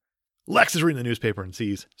 whatever. Lex is reading the newspaper and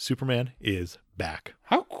sees Superman is back.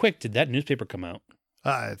 How quick did that newspaper come out?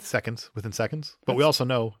 Within seconds. But we also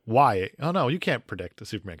know why. Oh, no, you can't predict a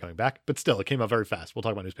Superman coming back. But still, it came out very fast. We'll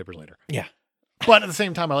talk about newspapers later. Yeah. But at the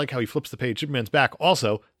same time, I like how he flips the page. Superman's back.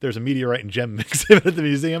 Also, there's a meteorite and gem exhibit at the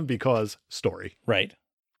museum because story. Right.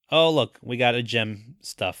 Oh, look, we got a gem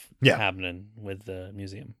stuff Yeah. happening with the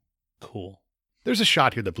museum. Cool. There's a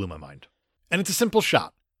shot here that blew my mind. And it's a simple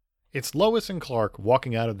shot. It's Lois and Clark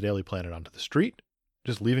walking out of the Daily Planet onto the street,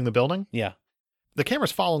 just leaving the building. Yeah. The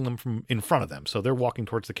camera's following them from in front of them. So they're walking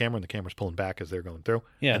towards the camera and the camera's pulling back as they're going through.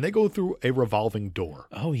 Yeah. And they go through a revolving door.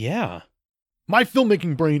 Oh, yeah. My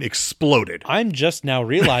filmmaking brain exploded. I'm just now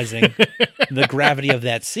realizing the gravity of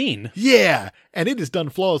that scene. Yeah. And it is done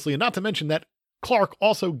flawlessly. And not to mention that Clark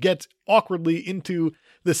also gets awkwardly into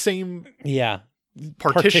the same Yeah.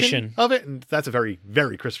 partition of it. And that's a very,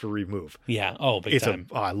 very Christopher Reeve move. Yeah. Oh, big time.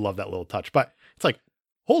 I love that little touch. But it's like,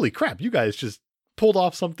 holy crap, you guys just pulled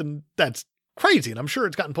off something that's crazy. And I'm sure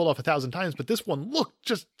it's gotten pulled off 1,000 times, but this one looked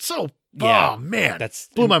just so, Yeah. oh man, That's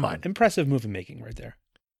blew my mind. Impressive movie making right there.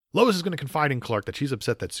 Lois is going to confide in Clark that she's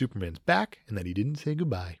upset that Superman's back and that he didn't say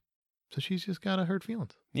goodbye. So she's just got to hurt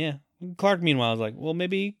feelings. Yeah. Clark, meanwhile, was like, well,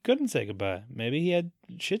 maybe he couldn't say goodbye. Maybe he had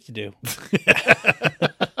shit to do.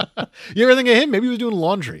 You ever think of him? Maybe he was doing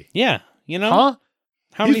laundry. Yeah. You know? Huh?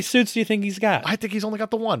 How many suits do you think he's got? I think he's only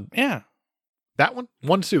got the one. Yeah. That one?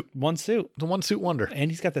 One suit. One suit. The one suit wonder.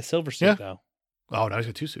 And he's got the silver suit, Yeah. though. Oh, now he's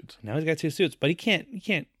got two suits. Now he's got two suits, but he can't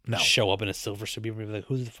No. show up in a silver suit. People will be like,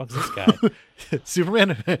 who the fuck's this guy?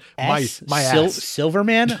 Superman? my ass.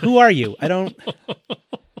 Silverman? Who are you? I don't.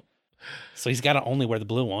 So he's got to only wear the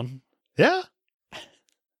blue one. Yeah.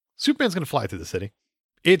 Superman's going to fly through the city.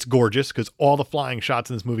 It's gorgeous because all the flying shots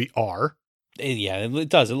in this movie are. Yeah, it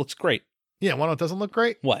does. It looks great. Yeah, one it doesn't look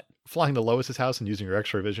great. What? Flying to Lois's house and using your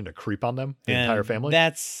X-ray vision to creep on them, the entire family.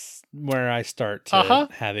 That's where I start to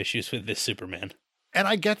have issues with this Superman. And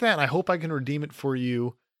I get that, and I hope I can redeem it for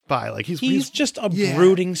you by like he's just a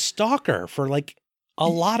brooding stalker for like a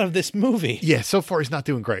lot of this movie. Yeah, so far he's not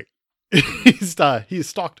doing great. He's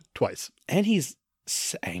stalked twice. And he's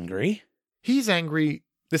angry. He's angry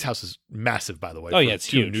This house is massive, by the way. Oh, for yeah, it's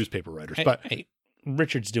 2 huge. newspaper writers. Hey, But hey,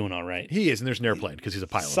 Richard's doing all right. he is, and there's an airplane because he's a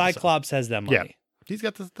pilot. also. Cyclops has that money. Yeah. He's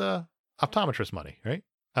got the optometrist money, right?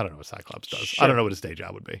 I don't know what Cyclops does. Sure. I don't know what his day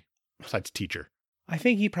job would be besides teacher. I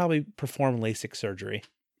think he probably performed LASIK surgery.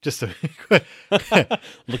 Just to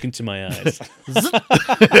Look into my eyes.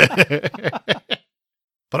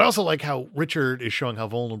 But I also like how Richard is showing how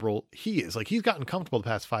vulnerable he is. Like, he's gotten comfortable the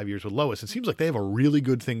past 5 years with Lois. It seems like they have a really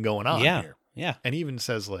good thing going on here. Yeah. And he even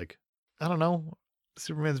says, like, I don't know,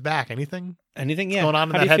 Superman's back. Anything Anything? Yeah. going on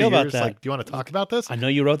in How that do you head feel of about yours? that? Like, do you want to talk about this? I know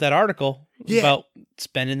you wrote that article about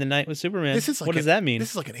spending the night with Superman. This is like what does that mean?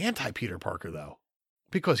 This is like an anti-Peter Parker, though.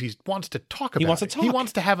 Because he wants to talk about He wants it. to He talk.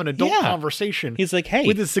 wants to have an adult Yeah. conversation He's like, hey,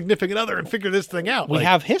 with his significant other and figure this thing out. we Like,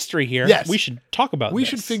 have history here. Yes. We should talk about we this.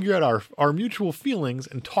 should figure out our mutual feelings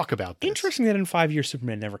and talk about this. Interesting that in 5 years,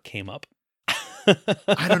 Superman never came up.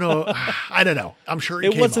 I don't know. I don't know. I'm sure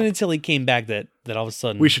It wasn't until he came back that all of a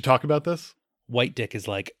sudden We should talk about this. White Dick is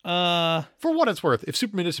like, For what it's worth, if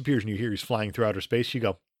Superman disappears and you hear he's flying through outer space, you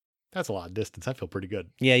go, that's a lot of distance. I feel pretty good.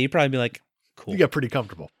 yeah, you'd probably be like, cool. You get pretty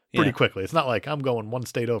comfortable pretty Yeah. quickly. It's not like I'm going one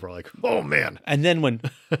state over, like, oh man. And then when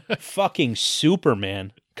fucking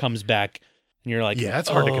Superman comes back, and you're like, Yeah, that's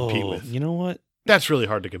hard to compete "Oh, with." You know what? That's really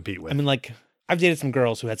hard to compete with. I mean, like, I've dated some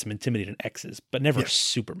girls who had some intimidating exes, but never Yeah.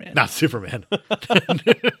 Superman. Not Superman.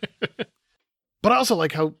 But I also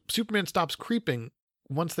like how Superman stops creeping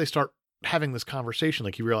once they start having this conversation.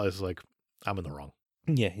 Like, he realizes, like, I'm in the wrong.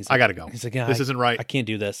 Yeah, he's I like, got to go. he's like, yeah, This isn't right. I can't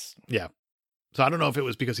do this. So I don't know if it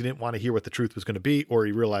was because he didn't want to hear what the truth was going to be, or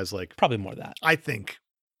he realized, like, Probably more of that. I think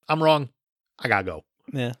I'm wrong. I got to go.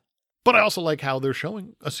 Yeah. But I also like how they're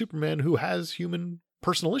showing a Superman who has human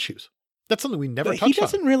personal issues. That's something we never But touched he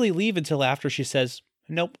doesn't on. really leave until after she says,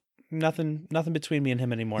 nope, nothing between me and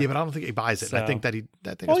him anymore. Yeah, but I don't think he buys it. And I think So- that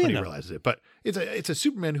that's Oh, when yeah, he no. realizes it. But it's a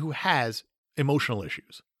Superman who has emotional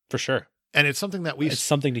issues. For sure. And it's something that we It's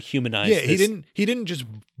something to humanize. Yeah, he this- didn't just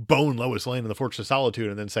bone Lois Lane in the Fortress of Solitude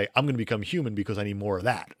and then say, I'm going to become human because I need more of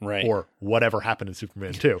that. Right. Or whatever happened in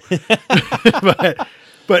Superman 2.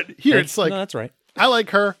 but here it's like, no, that's right. I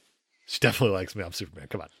like her. She definitely likes me. I'm Superman.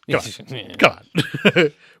 Come on. Yeah. Come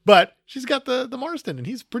on. But she's got the Marston and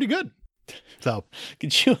he's pretty good. So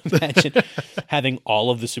Could you imagine having all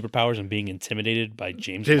of the superpowers and being intimidated by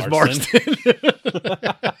James Marston. Marsden?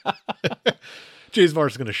 James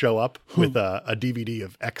Marston's going to show up with a DVD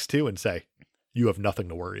of X2 and say, you have nothing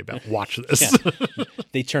to worry about. Watch this. Yeah.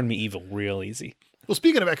 They turn me evil real easy. Well,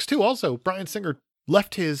 speaking of X2, also, Bryan Singer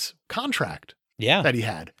left his contract Yeah. that he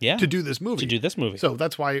had Yeah. to do this movie. To do this movie. So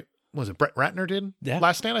that's why, was it Brett Ratner did Yeah.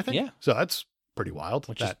 Last Stand, I think? Yeah. So that's pretty wild.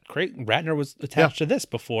 Which that is great. Ratner was attached to this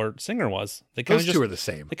before Singer was. They kind those of two just are the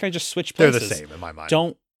same. they kind of just switched They're places. the same in my mind.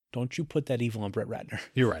 Don't you put that evil on Brett Ratner.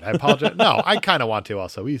 You're right. I apologize. No, I kind of want to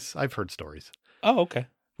also. I've heard stories. Oh, okay.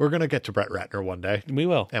 We're going to get to Brett Ratner one day, We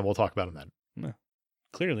will. and we'll talk about him then.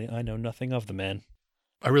 Clearly, I know nothing of the man.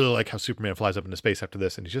 I really like how Superman flies up into space after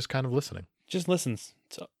this, and he's just kind of listening. Just listens.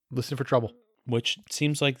 So, Listening for trouble. which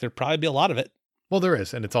seems like there'd probably be a lot of it. Well, there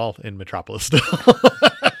is, and it's all in Metropolis still.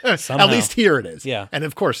 Somehow. At least here it is. Yeah. And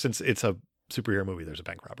of course, since it's a superhero movie, there's a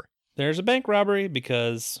bank robbery. There's a bank robbery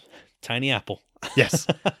because Tiny Apple. Yes.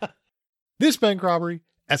 This bank robbery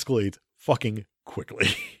escalates fucking quickly.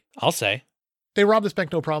 I'll say. They rob this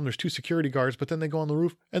bank, no problem. There's 2 security guards, but then they go on the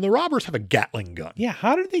roof, and the robbers have a Gatling gun. Yeah,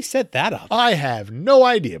 how did they set that up? I have no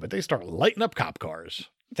idea, but they start lighting up cop cars.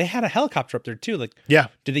 They had a helicopter up there too. Like, Yeah.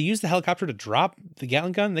 did they use the helicopter to drop the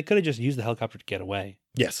Gatling gun? They could have just used the helicopter to get away.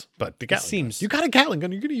 Yes, but the Gatling seems- gun. You got a Gatling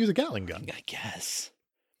gun, you're going to use a Gatling gun. I guess.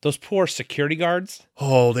 Those poor security guards.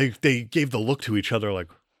 Oh, they gave the look to each other like,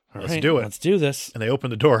 All let's right, do it. Let's do this. And they open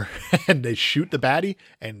the door and they shoot the baddie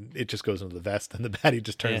and it just goes into the vest and the baddie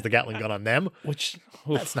just turns Yeah. the Gatling gun on them. Which,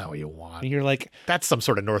 That's not what you want. you're like, That's some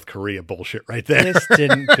sort of North Korea bullshit right there. this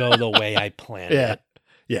didn't go the way I planned Yeah. it.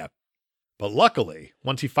 Yeah. But luckily,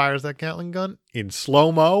 once he fires that Gatling gun in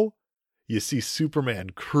slow-mo, you see Superman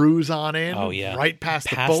cruise on in Oh, yeah. right past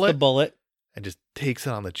Past the the bullet. and just takes it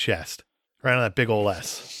on the chest. Right on that big old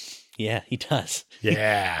S. Yeah, he does.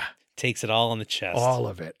 Yeah. Takes it all on the chest. All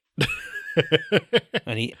of it.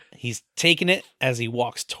 And he's taking it as he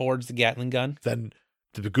walks towards the Gatling gun. Then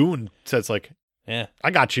the goon says, like, Yeah.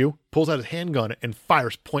 I got you. Pulls out his handgun and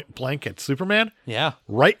fires point blank at Superman Yeah.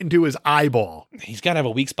 right into his eyeball. He's got to have a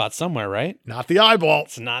weak spot somewhere, right? Not the eyeball.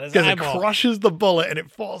 It's not his Because it eyeball. crushes the bullet and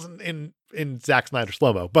it falls in Zack Snyder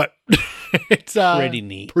slow-mo. But it's Pretty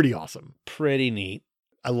neat. pretty awesome. Pretty neat.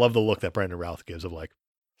 I love the look that Brandon Routh gives of like,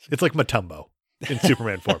 it's like Matumbo in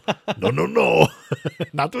Superman form. No.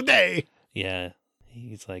 Not today. Yeah.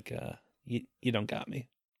 He's like, you don't got me.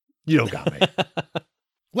 You don't got me.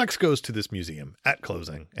 Lex goes to this museum at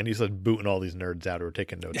closing, and he's like booting all these nerds out who are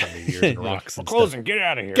taking notes on the years and rocks and closing, get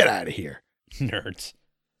out of here. Get out of here. Nerds.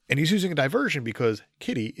 And he's using a diversion because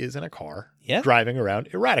Kitty is in a car Yeah. driving around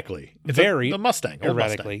erratically. It's Very a Mustang. Old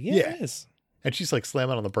erratically. Mustang. Yeah, it is. And she's like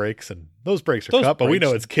slamming on the brakes, and those brakes are Those cut, but we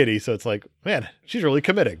know brakes- it's Kitty, so it's like, man, she's really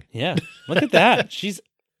committing. Yeah. Look at that. She's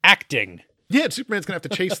acting. Yeah, and Superman's going to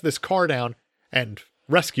have to chase this car down and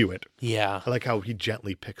rescue it. Yeah. I like how he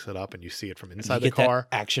gently picks it up and you see it from inside You the get that car.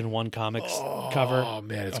 Action 1 comics cover Oh,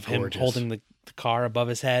 man, it's of him gorgeous. holding the car above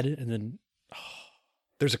his head. And then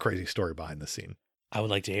There's a crazy story behind this scene. I would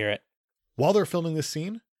like to hear it. While they're filming this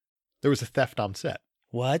scene, there was a theft on set.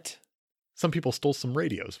 What? Some people stole some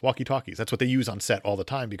radios, walkie-talkies. That's what they use on set all the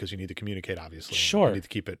time because you need to communicate, obviously. Sure. You need to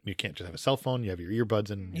keep it. You can't just have a cell phone. You have your earbuds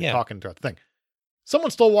and you're Yeah. talking throughout the thing.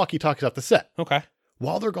 Someone stole walkie-talkies off the set. Okay.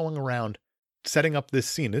 While they're going around setting up this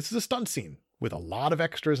scene, this is a stunt scene with a lot of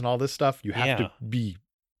extras and all this stuff. You have Yeah. to be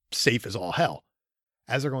safe as all hell.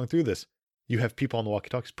 As they're going through this, you have people on the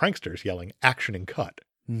walkie-talkies, pranksters, yelling action and cut.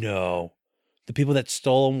 No. The people that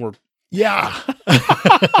stole them were. Yeah.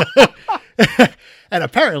 And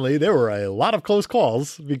apparently there were a lot of close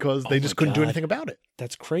calls because they Oh just my couldn't do God. anything about it.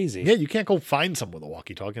 That's crazy. Yeah, you can't go find someone with a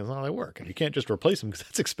walkie-talkie. That's not how they work. And you can't just replace them because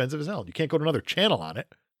that's expensive as hell. You can't go to another channel on it.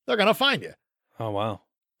 They're going to find you. Oh, wow.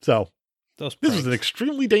 So Those this was pranks. an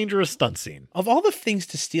extremely dangerous stunt scene. Of all the things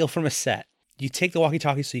to steal from a set, you take the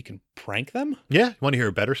walkie-talkie so you can prank them? Yeah. You want to hear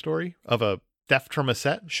a better story of a theft from a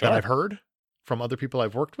set Sure. that I've heard from other people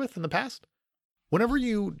I've worked with in the past? Whenever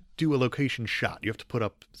you do a location shot, you have to put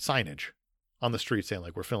up signage on the street saying,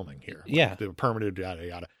 like, we're filming here. Like, Yeah. they were permitted, yada,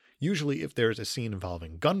 yada. Usually, if there's a scene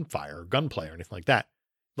involving gunfire, gunplay, or anything like that,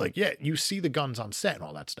 like, yeah, you see the guns on set and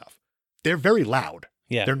all that stuff. They're very loud.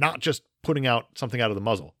 Yeah. They're not just putting out something out of the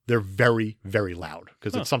muzzle. They're very, very loud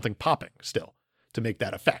because Huh. it's something popping still to make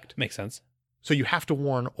that effect. Makes sense. So you have to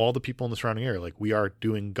warn all the people in the surrounding area, like, we are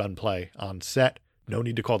doing gunplay on set. No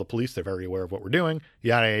need to call the police. They're very aware of what we're doing.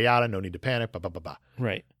 Yada, yada, yada. No need to panic. Blah, blah, blah, blah.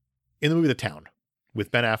 Right. In the movie The Town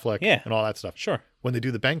with Ben Affleck Yeah. and all that stuff, Sure. when they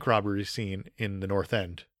do the bank robbery scene in the North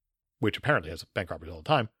End, which apparently has bank robberies all the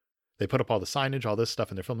time, they put up all the signage, all this stuff,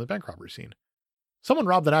 and they're filming the bank robbery scene. Someone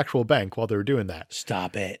robbed an actual bank while they were doing that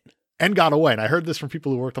Stop it. and got away. And I heard this from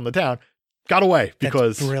people who worked on The Town, got away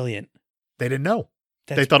because That's brilliant. they didn't know.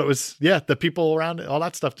 That's, They thought it was, the people around it, all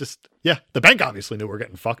that stuff just, the bank obviously knew we were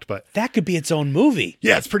getting fucked, but that could be its own movie.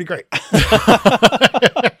 yeah, it's pretty great.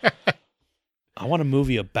 I want a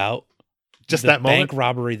movie about Just the that moment. bank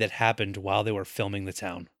robbery that happened while they were filming The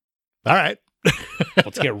Town. All right.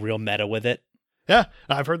 Let's get real meta with it. Yeah,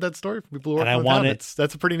 I've heard that story from people who work And I on The want Town. it-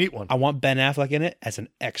 That's a pretty neat one. I want Ben Affleck in it as an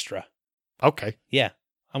extra. Okay. Yeah.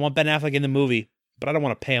 I want Ben Affleck in the movie, but I don't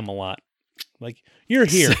want to pay him a lot. Like, you're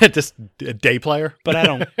here, Just a day player. but I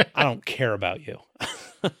don't care about you.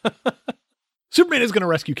 Superman is going to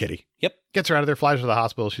rescue Kitty. Yep. Gets her out of there, flies her to the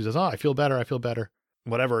hospital. She says, I feel better.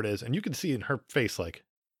 Whatever it is. And you can see in her face, like,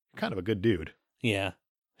 you're kind of a good dude. Yeah.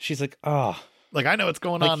 She's like, oh, Like, I know what's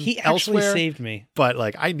going like on he actually elsewhere, saved me. but,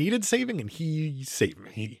 like, I needed saving, and he saved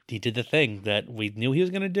me. He did the thing that we knew he was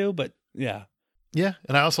going to do, but yeah. Yeah.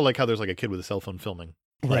 And I also like how there's, like, a kid with a cell phone filming.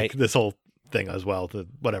 Like, Right. this whole thing as well,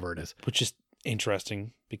 whatever it is. Which is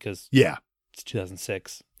interesting because Yeah. it's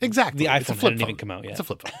 2006. Exactly. The It's a iPhone flip hadn't even phone. come out yet. It's a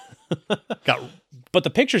flip phone. Got But the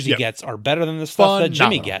pictures he Yep. gets are better than the stuff that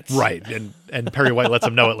Jimmy phenomenal. gets. Right. And Perry White lets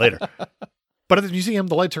him know it later. But at the museum,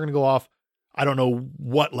 the lights are going to go off. I don't know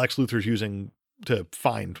what Lex Luthor's using to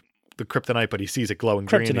find the kryptonite, but he sees it glowing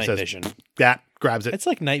green. He Kryptonite says, vision. that grabs it. It's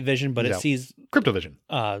like night vision, but Yeah. it sees Cryptovision.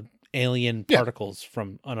 alien Yeah. particles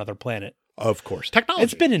from another planet. Of course. Technology.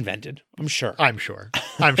 It's been invented, I'm sure. I'm sure.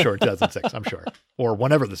 2006. I'm sure. Or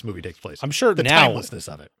whenever this movie takes place. I'm sure The now. timelessness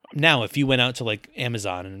of it. Now, if you went out to like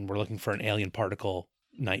Amazon and were looking for an alien particle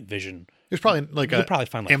night vision, There's probably like you a could probably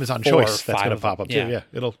find like Amazon 4 or choice that's 5 going to of them. pop up too. Yeah.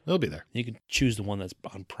 It'll be there. You could choose the one that's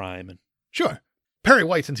on Prime. And Sure. Perry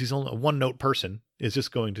White, since he's only a one-note person, is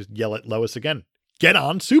just going to yell at Lois again. Get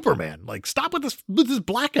on Superman. Like, stop with this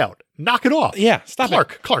blackout. Knock it off. yeah, stop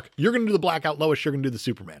it. Clark, you're going to do the blackout. Lois, you're going to do the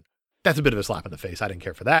Superman. That's a bit of a slap in the face. I didn't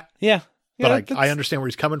care for that. Yeah. But Yeah, I understand where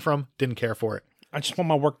he's coming from. Didn't care for it. I just want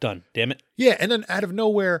my work done. Damn it. Yeah, and then out of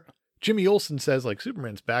nowhere, Jimmy Olsen says, like,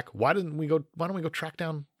 Superman's back. Why don't we go track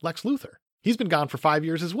down Lex Luthor? He's been gone for 5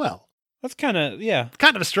 years as well. That's kind of, yeah.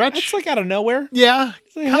 Kind of a stretch. That's like out of nowhere. Yeah.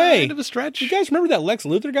 It's like, Kind hey, of a stretch. you guys remember that Lex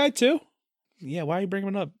Luthor guy too? Yeah, why are you bringing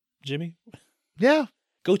him up, Jimmy? Yeah.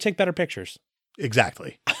 Go take better pictures.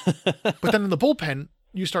 Exactly. But then in the bullpen,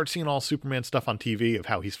 you start seeing all Superman stuff on TV of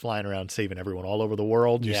how he's flying around saving everyone all over the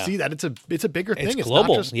world. You Yeah. see that it's a bigger thing. It's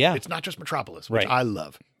global, Not just, yeah. It's not just Metropolis, which Right. I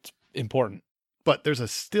love. Important. But there's a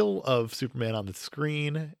still of Superman on the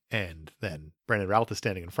screen, and then Brandon Routh is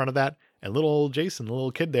standing in front of that, and little old Jason, the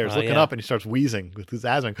little kid there, is looking up, and he starts wheezing with his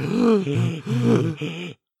asthma.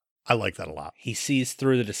 I like that a lot. He sees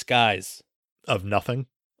through the disguise Of nothing.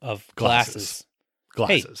 of glasses.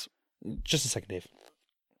 Glasses. Just a second, Dave.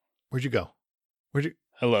 Where'd you go?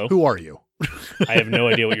 Hello. Who are you? I have no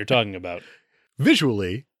idea what you're talking about.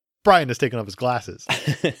 Visually, Brian has taken off his glasses.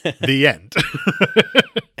 The end.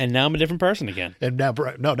 And now I'm a different person again. And now,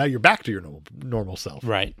 now you're back to your normal self.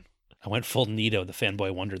 Right. I went full Nito, the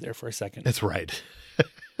fanboy wonder there for a second. That's right.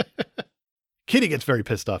 Kitty gets very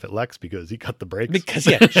pissed off at Lex because he cut the brakes. Because,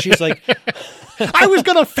 yeah, she's like, I was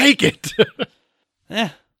going to fake it.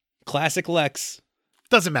 Classic Lex.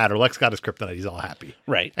 Doesn't matter. Lex got his kryptonite. He's all happy.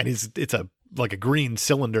 Right. And it's like a green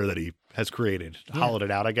cylinder that he has created. Hollowed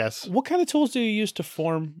it out, I guess. What kind of tools do you use to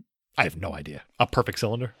form I have no idea. A perfect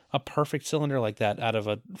cylinder? a perfect cylinder like that out of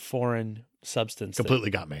a foreign substance? Completely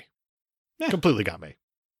got me. Yeah. Completely got me.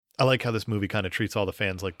 I like how this movie kind of treats all the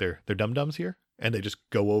fans like they're dum-dums here. And they just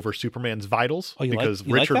go over Superman's vitals because you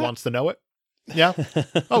like Richard that? wants to know it. Yeah.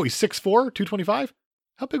 Oh, he's 6'4", 225?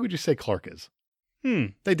 How big would you say Clark is?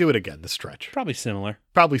 They do it again, the stretch. Probably similar.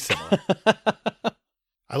 Probably similar.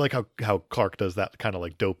 I like how Clark does that kind of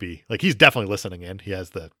like dopey. Like he's definitely listening in. He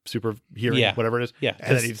has the super hearing, whatever it is. Yeah.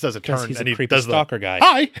 And then he just does a turn He's and a he creepy does stalker guy.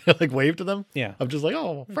 hi, like wave to them. Yeah. I'm just like,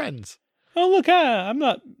 oh, friends. Oh, look, I'm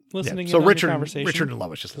not listening So in on Richard the conversation. and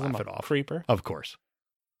Lois just 'cause I'm laugh a it off. Creeper. Of course.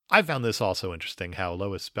 I found this also interesting how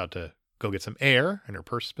Lois is about to go get some air and her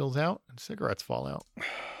purse spills out and cigarettes fall out.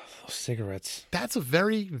 Those cigarettes. That's a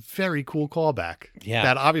very, very cool callback. Yeah.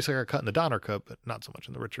 That obviously got cut in the Donner cut, but not so much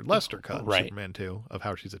in the Richard Lester cut, Right. Superman 2, of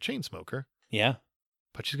how she's a chain smoker. Yeah.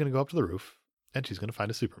 But she's going to go up to the roof and she's going to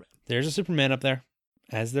find a Superman. There's a Superman up there,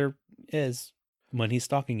 as there is when he's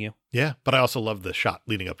stalking you. Yeah, but I also love the shot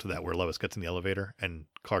leading up to that where Lois gets in the elevator and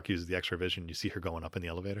Clark uses the X-ray vision. You see her going up in the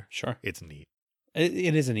elevator. Sure. It's neat. It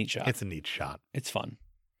is a neat shot. It's a neat shot. It's fun.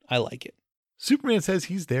 I like it. Superman says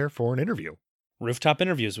he's there for an interview. Rooftop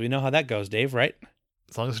interviews. We know how that goes, Dave, right?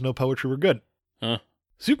 As long as there's no poetry, we're good. Huh.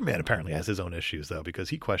 Superman apparently has his own issues, though, because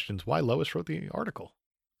he questions why Lois wrote the article.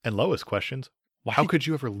 And Lois questions, how could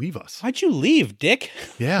you ever leave us? Why'd you leave, Dick?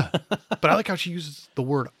 Yeah. But I like how she uses the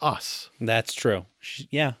word us. That's true.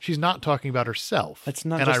 Yeah. She's not talking about herself. That's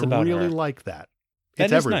not and just I about really her. like that. That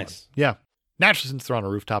It's is everyone. nice. Yeah. Naturally, since they're on a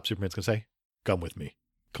rooftop, Superman's going to say, come with me.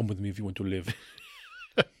 Come with me if you want to live.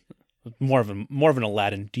 more of an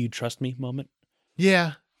Aladdin, do you trust me moment?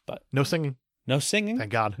 Yeah. But no singing. No singing.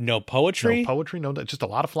 Thank God. No poetry. No poetry. No, just a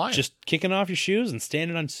lot of flying. Just kicking off your shoes and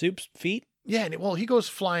standing on Soup's feet. Yeah. And he goes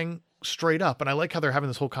flying straight up. And I like how they're having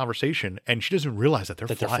this whole conversation and she doesn't realize that they're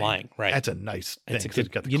flying. Right. That's a nice thing. It's a 'cause it's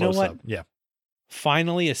good, got the you know what? close-up. Yeah.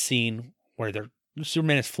 Finally a scene where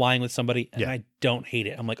Superman is flying with somebody and Yeah. I don't hate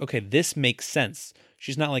it. I'm like, okay, this makes sense.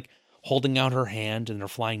 She's not like holding out her hand and they're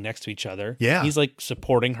flying next to each other. Yeah. He's like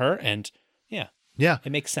supporting her and Yeah.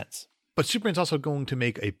 it makes sense. But Superman's also going to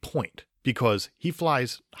make a point because he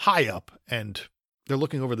flies high up and they're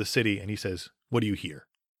looking over the city and he says, what do you hear?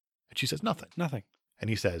 And she says, nothing. Nothing. And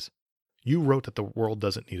he says, you wrote that the world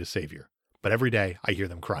doesn't need a savior, but every day I hear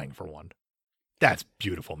them crying for one. That's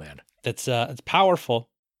beautiful, man. That's it's powerful.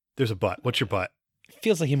 There's a but. What's your but? It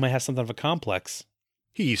feels like he might have something of a complex.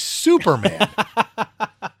 He's Superman.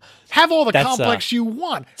 Have all the That's, complex you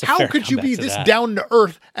want. a How fair could you be comeback to this that. down to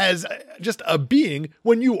earth as just a being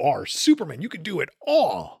when you are Superman? You could do it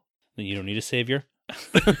all. You don't need a savior.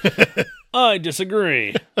 I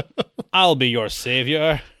disagree. I'll be your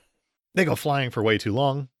savior. They go flying for way too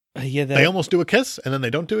long. Yeah, They almost do a kiss, and then they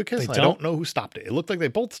don't do a kiss. They And I don't? don't know who stopped it. It looked like they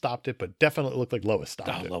both stopped it, but definitely looked like Lois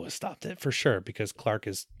stopped it. Lois stopped it for sure because Clark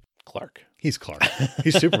is Clark. He's Clark.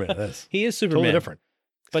 He's Superman in this. He is Superman. Totally different.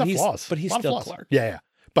 But got he's- flaws. but he's A lot of still flaws. Clark. Yeah.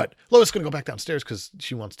 But Lois is going to go back downstairs because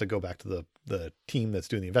she wants to go back to the team that's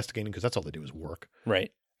doing the investigating because that's all they do is work.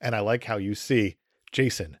 Right. And I like how you see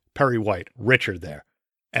Jason, Perry White, Richard there,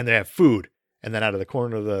 and they have food. And then out of the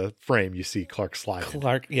corner of the frame, you see Clark sliding.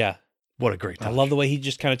 Clark, yeah. What a great touch. I love the way he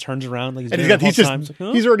just kind of turns around like he's And been he's there got, the whole he's just, time. It's like,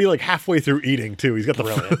 huh? he's already like halfway through eating too. He's got the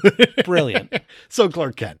Brilliant. food. Brilliant. So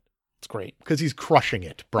Clark Kent. It's great. Because he's crushing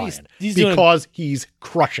it, Brian. He's doing- because he's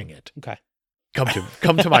crushing it. Okay.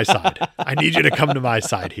 Come to my side. I need you to come to my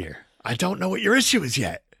side here. I don't know what your issue is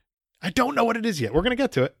yet. I don't know what it is yet. We're going to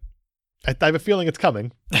get to it. I have a feeling it's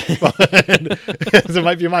coming. It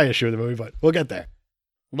might be my issue with the movie, but we'll get there.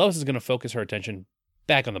 Lois is going to focus her attention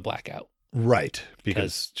back on the blackout. Right.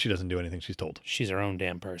 Because she doesn't do anything she's told. She's her own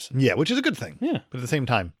damn person. Yeah, which is a good thing. Yeah. But at the same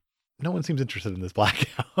time, no one seems interested in this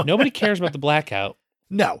blackout. Nobody cares about the blackout,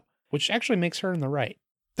 No. which actually makes her in the right.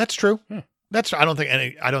 That's true. That's I don't think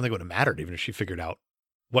it would have mattered even if she figured out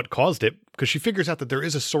what caused it, because she figures out that there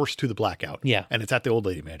is a source to the blackout. Yeah. And it's at the old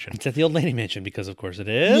lady mansion. It's at the old lady mansion because, of course, it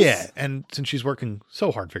is. Yeah. And since she's working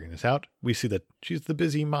so hard figuring this out, we see that she's the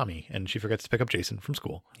busy mommy and she forgets to pick up Jason from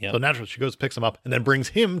school. Yep. So naturally, she goes, picks him up, and then brings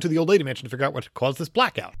him to the old lady mansion to figure out what caused this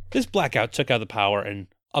blackout. This blackout took out the power in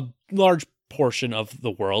a large portion of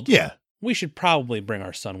the world. Yeah. We should probably bring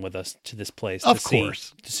our son with us to this place Of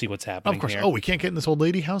course. to see what's happening. Of course. here. Oh, we can't get in this old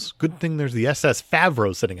lady house? Good thing there's the SS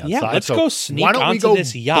Favreau sitting outside. Yeah, let's so go sneak why don't we onto go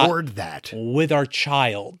this yacht board that? with our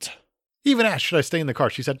child. Even asked, should I stay in the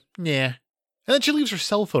car? She said, nah. And then she leaves her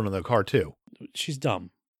cell phone in the car, too. She's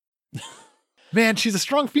dumb. Man, she's a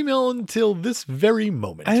strong female until this very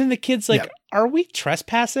moment. And then the kid's like, Yeah. are we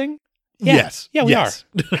trespassing? Yeah. Yes. Yeah, we are.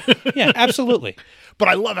 Yeah, absolutely. But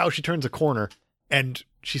I love how she turns a corner and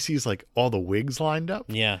she sees like all the wigs lined up.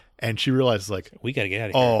 Yeah. And she realizes like, We got to get out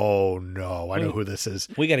of here. oh no, I know who this is.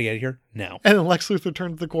 We got to get out of here now. And then Lex Luthor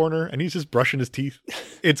turns the corner and he's just brushing his teeth.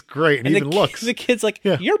 It's great. And he even looks. The kid's like,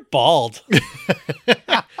 Yeah. you're bald.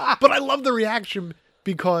 But I love the reaction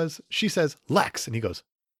because she says Lex and he goes,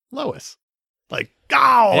 Lois. Like,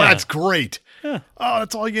 oh, Yeah. that's great. Yeah. Oh,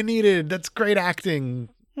 that's all you needed. That's great acting.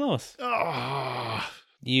 Lois, Oh,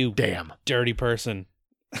 you damn. dirty person.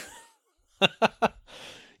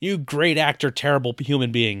 You great actor, terrible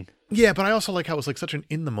human being. Yeah, but I also like how it was like such an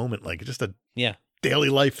in the moment, like just a Yeah. daily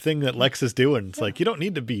life thing that Lex is doing. It's like you don't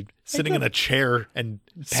need to be sitting in a chair and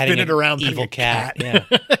Patting spin it an around evil petting a cat. cat.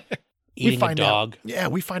 Yeah. Eating a dog.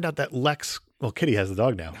 We find out that Lex, well, Kitty has the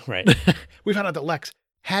dog now. Right. We found out that Lex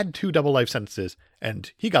had 2 double life sentences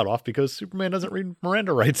and he got off because Superman doesn't read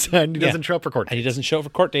Miranda rights and he Yeah. doesn't show up for court And he dates. doesn't show up for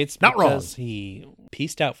court dates Not wrong. because he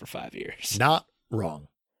pieced out for 5 years. Not wrong.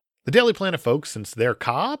 The Daily Planet folks, since they're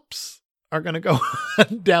cops, are going to go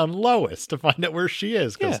hunt down Lois to find out where she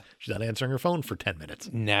is because Yeah. she's not answering her phone for 10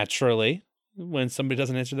 minutes. Naturally, when somebody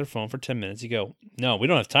doesn't answer their phone for 10 minutes, you go, no, we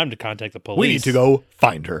don't have time to contact the police. We need to go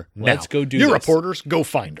find her. Let's now. go do You this. reporters, go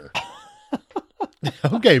find her.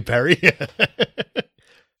 Okay, Perry.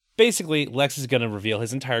 Basically, Lex is going to reveal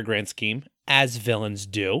his entire grand scheme, as villains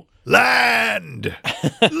do. Land!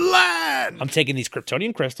 Land! I'm taking these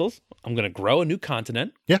Kryptonian crystals. I'm going to grow a new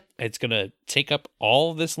continent. Yeah. It's going to take up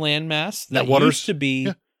all this land mass That that water's- used to be.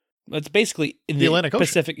 yeah. It's basically in The Atlantic Ocean.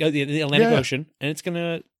 Pacific, the Atlantic Yeah. Ocean, and it's going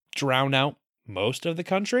to drown out most of the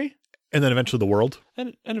country And then eventually the world.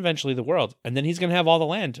 and eventually the world. And then he's going to have all the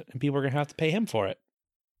land, and people are going to have to pay him for it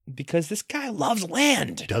because this guy loves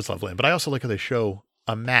land. He does love land. But I also like how they show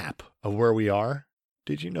a map of where we are.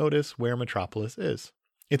 Did you notice where Metropolis is?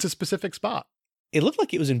 It's a specific spot. It looked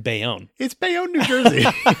like it was in Bayonne. It's Bayonne, New Jersey.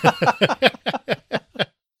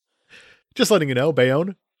 Just letting you know,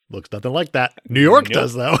 Bayonne looks nothing like that. New York Nope.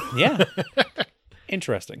 does, though. Yeah.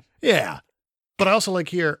 Interesting. Yeah. But I also like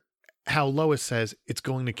here how Lois says it's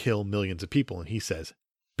going to kill millions of people, and he says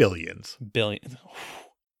billions. Billion.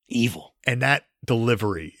 Evil. And that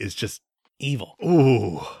delivery is just, Evil.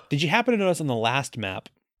 ooh. Did you happen to notice on the last map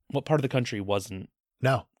what part of the country wasn't?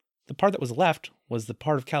 No. The part that was left was the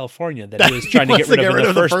part of California that he was trying to Wants get rid of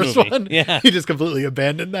in the first movie. one. Yeah. He just completely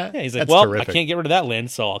abandoned that. Yeah, he's like, That's well, terrific. I can't get rid of that land,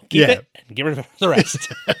 so I'll keep Yeah. it and get rid of the rest.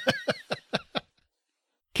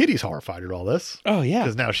 Kitty's horrified at all this Oh, yeah.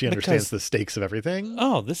 because now she understands Because- the stakes of everything.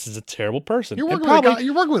 Oh, this is a terrible person. You're And working, with a probably, guy,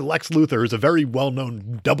 you're working with Lex Luthor, who's a very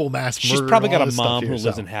well-known double mass murderer. she's probably and all got a this stuff mom here, who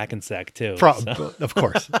lives so- in Hackensack, too. so, Of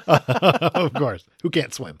course. Of course. Who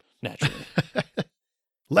can't swim? naturally.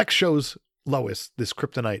 Lex shows Lois this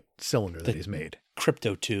kryptonite cylinder that The- he's made.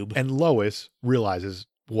 Crypto tube. And Lois realizes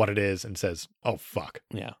what it is and says, oh, fuck.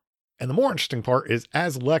 Yeah. And the more interesting part is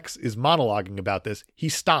as Lex is monologuing about this, he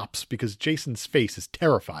stops because Jason's face is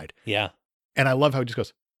terrified. Yeah. And I love how he just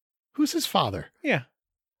goes, who's his father? Yeah.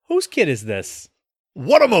 Whose kid is this?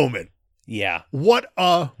 What a moment. Yeah. What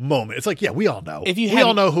a moment. It's like, yeah, we all know. If you we all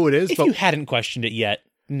hadn't- know who it is, If but you hadn't questioned it yet,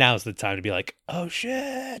 now's the time to be like, oh,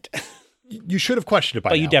 shit. you should have questioned it by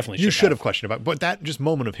But now. you definitely You should should have. have questioned it. But that just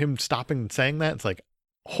moment of him stopping and saying that, it's like,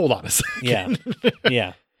 hold on a second. Yeah.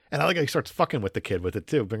 Yeah. And I like how he starts fucking with the kid with it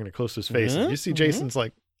too, bringing it close to his face. And Mhm, you see mhm. Jason's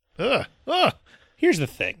like, ugh. Here's the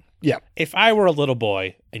thing. Yeah. If I were a little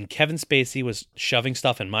boy and Kevin Spacey was shoving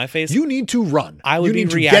stuff in my face, You need to run. I would you be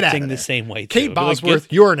need to get out reacting of the there. same way too. Kate I'd be like,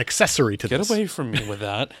 Bosworth, you're an accessory to get this. away from me with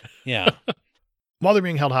that. Yeah. While they're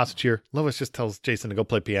being held hostage here, Lois just tells Jason to go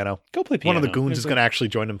play piano. Go play piano. One of the goons is It's going to actually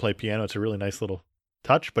join him play piano. It's a really nice little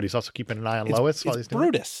touch, but he's also keeping an eye on it's- Lois while it's he's doing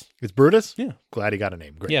it. Brutus. It's Brutus? Yeah. Glad he got a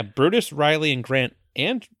name. Great. Yeah. Brutus, Riley, and Grant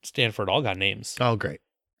and Stanford all got names. Oh, great.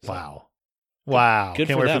 So, Wow. Wow. good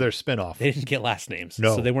Can't for wait for them. their spinoff. They didn't get last names.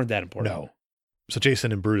 No. So they weren't that important. No. So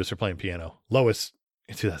Jason and Brutus are playing piano. Lois,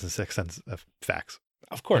 in 2006, sends facts.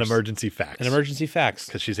 Of course. An emergency fax. An emergency fax.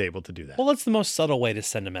 Because she's able to do that. Well, that's the most subtle way to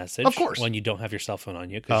send a message. Of course. When you don't have your cell phone on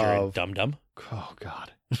you because you're a dum-dum. Oh,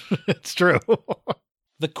 God. It's true.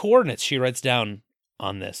 The coordinates she writes down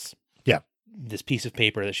on this. Yeah. This piece of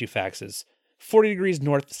paper that she faxes. 40 degrees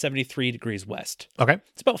north, 73 degrees west. Okay.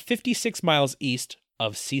 It's about 56 miles east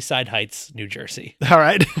of Seaside Heights, New Jersey. All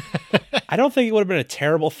right. I don't think it would have been a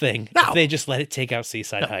terrible thing No. if they just let it take out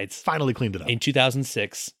Seaside Heights. Finally cleaned it up. In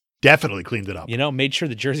 2006. Definitely cleaned it up. Made sure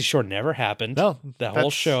the Jersey Shore never happened. No. The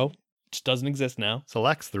whole show just doesn't exist now. So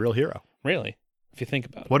Lex, the real hero. Really, if you think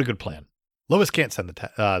about it. What a good plan. Lois can't send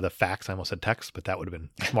the fax. I almost said text, but that would have been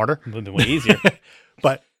smarter. It would have been way easier.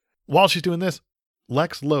 But while she's doing this,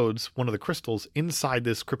 Lex loads one of the crystals inside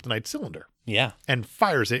this kryptonite cylinder Yeah. and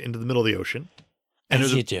fires it into the middle of the ocean. And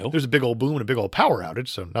As you do. There's a big old boom and a big old power outage,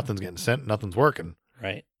 so nothing's getting sent, nothing's working.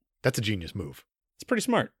 Right. That's a genius move. It's pretty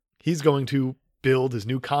smart. He's going to build his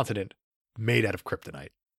new continent made out of kryptonite.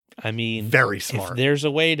 I mean, Very smart. if there's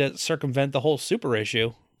a way to circumvent the whole super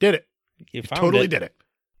issue, Did it. you found Totally it. did it.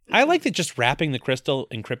 I like that just wrapping the crystal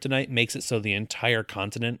in kryptonite makes it so the entire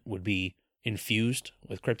continent would be infused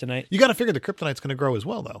with kryptonite. You got to figure the kryptonite's going to grow as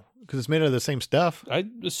well, though, because it's made out of the same stuff. I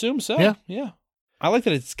assume so. Yeah. Yeah. I like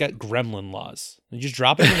that it's got gremlin laws. You just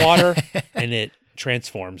drop it in the water and it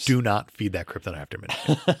transforms. Do not feed that kryptonite after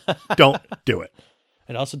midnight. Don't do it.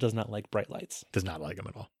 It also does not like bright lights. Does not like him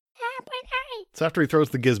at all. So after he throws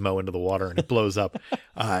the gizmo into the water and it blows up,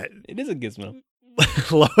 It is a gizmo.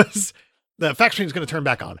 Lois, the fax machine is going to turn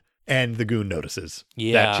back on. And the goon notices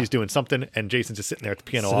Yeah. that she's doing something, and Jason's just sitting there at the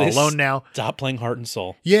piano So all this- alone now. Stop playing Heart and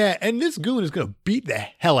Soul. Yeah, and this goon is going to beat the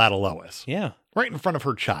hell out of Lois Yeah. right in front of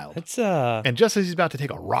her child. It's And just as he's about to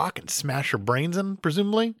take a rock and smash her brains in,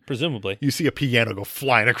 presumably, presumably. you see a piano go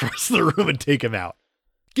flying across the room and take him out.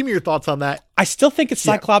 Give me your thoughts on that. I still think it's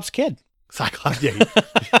Yeah. Cyclops Kid. Cyclops, yeah,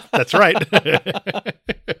 that's right.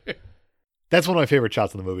 That's one of my favorite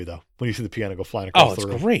shots in the movie, though, when you see the piano go flying across Oh, the it's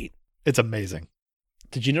room. great. It's amazing.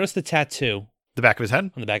 Did you notice the tattoo The back of his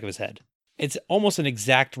head? on the back of his head? It's almost an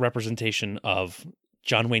exact representation of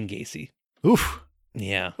John Wayne Gacy. Oof.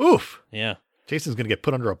 Yeah. Oof. Yeah. Jason's going to get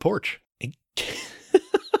put under a porch.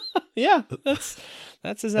 Yeah.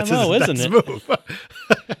 That's his That's MO, his, isn't that's it? his move.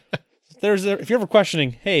 If you're ever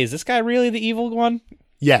questioning, hey, is this guy really the evil one?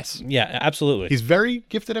 Yes. Yeah, absolutely. He's very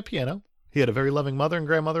gifted at piano. He had a very loving mother and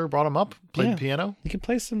grandmother who brought him up, played Yeah. the piano. He can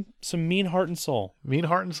play some mean Heart and Soul. Mean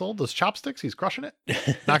heart and soul. Those chopsticks, he's crushing it.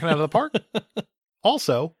 Knocking it out of the park.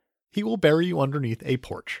 Also, he will bury you underneath a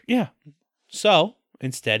porch. Yeah. So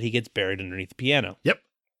instead, he gets buried underneath the piano. Yep.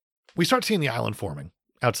 We start seeing the island forming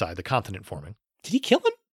outside, the continent forming. Did he kill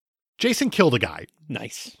him? Jason killed a guy.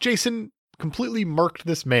 Nice. Jason completely murked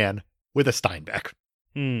this man with a Steinbeck.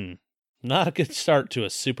 Not a good start to a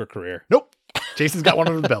super career. Nope. Jason's got one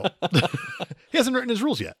under the belt. He hasn't written his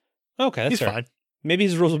rules yet. Okay, that's He's fair. fine. Maybe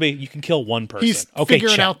his rules will be you can kill one person. He's okay,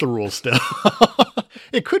 figuring check. out the rules still.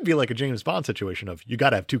 It could be like a James Bond situation of you got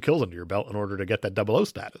to have 2 kills under your belt in order to get that 00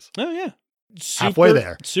 status. Oh yeah. Halfway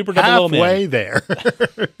there. Super double O man. Halfway there.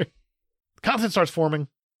 The continent starts forming.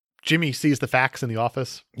 Jimmy sees the fax in the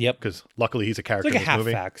office Yep. because luckily he's a It's character like a in this half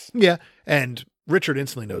movie. fax. Yeah. And Richard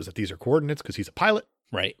instantly knows that these are coordinates because he's a pilot.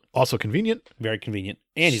 Right. Also convenient. Very convenient.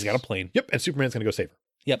 And he's got a plane. Yep. And Superman's going to go save her.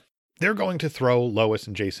 Yep. They're going to throw Lois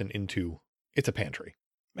and Jason into, it's a pantry.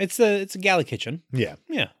 It's a galley kitchen. Yeah.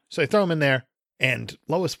 Yeah. So they throw him in there and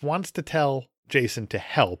Lois wants to tell Jason to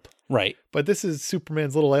help. Right. But this is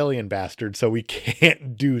Superman's little alien bastard, so we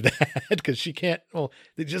can't do that because she can't, well,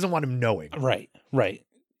 she doesn't want him knowing. Right. Right.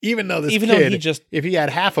 Even though this Even kid, though he just if he had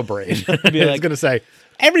half a brain, be he's like- going to say,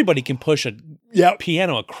 everybody can push a yep.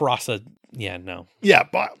 piano across a no. Yeah,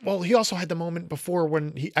 but, well, he also had the moment before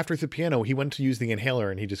when after the piano, he went to use the inhaler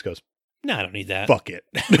and he just goes, No, I don't need that. fuck it.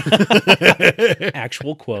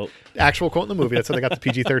 Actual quote. Actual quote in the movie. That's how they got the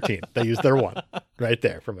PG-13. They used their one right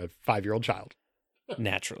there from a 5-year-old child.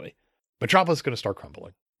 Naturally. Metropolis is going to start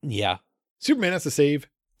crumbling. Yeah. Superman has to save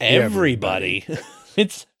Everybody.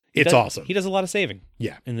 It's awesome. He does a lot of saving.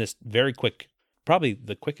 Yeah. In this very quick, probably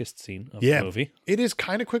the quickest scene of Yeah. the movie. It is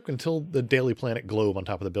kind of quick until the Daily Planet globe on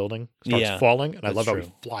top of the building starts Yeah, falling. And I that's love how true.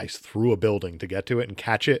 he flies through a building to get to it and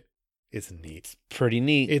catch it. It's neat. Pretty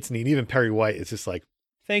neat. It's neat. Even Perry White is just like,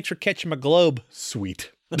 Thanks for catching my globe.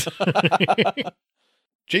 sweet.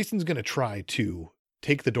 Jason's going to try to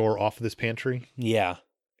take the door off of this pantry. Yeah.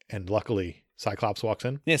 And luckily, Cyclops walks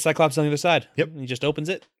in. Yeah, Cyclops on the other side. Yep. He just opens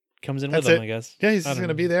it, comes in That's with him, it. I guess. Yeah, he's I just don't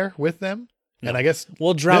going to know. be there with them. No. And I guess,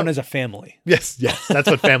 We'll drown Yeah. as a family. yes, that's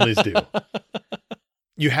what families do.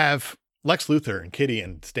 You have Lex Luthor and Kitty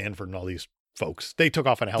and Stanford and all these folks. They took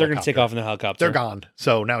off in a They're helicopter. going to take off in the helicopter. They're gone.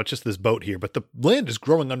 So now it's just this boat here, but the land is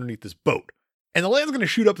growing underneath this boat. And the land's going to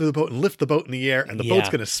shoot up to the boat and lift the boat in the air, and the boat's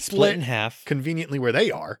going to split in half. conveniently where they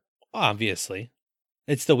are. Obviously.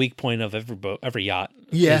 It's the weak point of every boat, every yacht.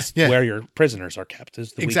 Yeah, is where your prisoners are kept.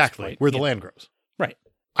 Is the exactly weak point. where the land grows. Right.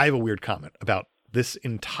 I have a weird comment about this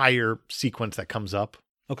entire sequence that comes up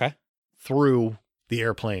Okay. through the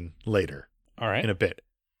airplane later All right. in a bit.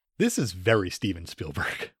 This is very Steven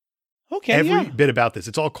Spielberg. Okay. Every bit about this.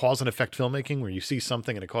 It's all cause and effect filmmaking where you see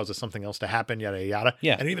something and it causes something else to happen, yada, yada.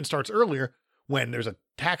 Yeah. And it even starts earlier when there's a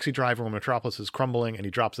taxi driver when Metropolis is crumbling and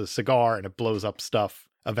he drops a cigar and it blows up stuff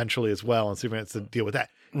eventually as well. And Superman has to deal with that.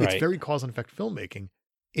 Right. It's very cause and effect filmmaking.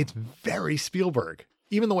 It's very Spielberg.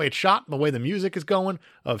 Even the way it's shot, the way the music is going,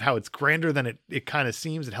 of how it's grander than it kind of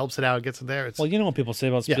seems. It helps it out. It gets it there. It's, Well, you know what people say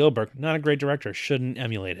about Spielberg? Not a great director. Shouldn't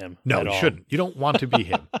emulate him. no, at you all. shouldn't. You don't want to be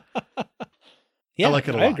him. Yeah, I like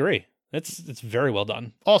it a I lot. agree. It's very well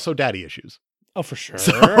done. Also, daddy issues. Oh, for sure.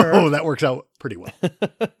 So that works out pretty well.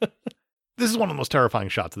 This is one of the most terrifying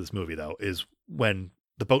shots of this movie, though, is when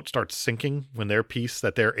the boat starts sinking, when their piece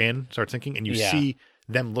that they're in starts sinking, and you Yeah. see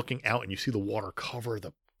them looking out and you see the water cover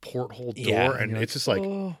the porthole door, Yeah, and you're it's just like,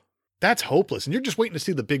 oh. that's hopeless. And you're just waiting to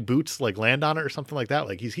see the big boots like land on it or something like that.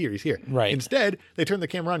 Like, he's here, he's here. Right. Instead, they turn the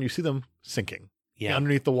camera on, you see them sinking Yeah.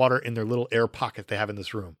 underneath the water in their little air pocket they have in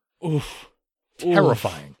this room. Oof.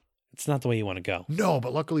 Terrifying. It's not the way you want to go. No,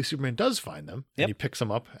 but luckily Superman does find them, Yep. and he picks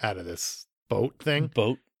them up out of this boat thing.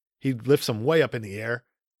 Boat. He lifts them way up in the air,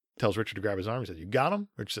 tells Richard to grab his arm. He says, "You got him?"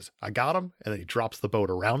 Richard says, "I got him." And then he drops the boat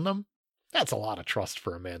around them. That's a lot of trust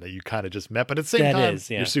for a man that you kind of just met. But at the same That time, is,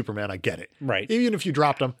 yeah. you're Superman. I get it. Right. Even if you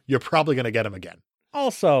dropped him, you're probably going to get him again.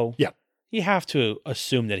 Also, Yeah. you have to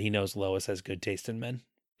assume that he knows Lois has good taste in men.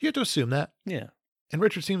 You have to assume that. Yeah, And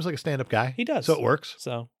Richard seems like a stand-up guy. he does. So it works.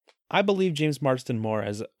 So I believe James Marsden more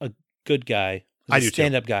as a good guy, I as do a too.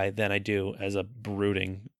 stand-up guy, than I do as a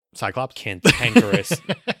brooding, Cyclops? cantankerous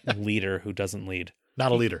leader who doesn't lead.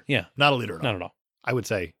 Not a leader. Yeah, Not a leader at all. not at all. I would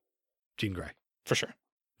say Jean Grey. For sure.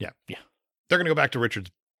 They're going to go back to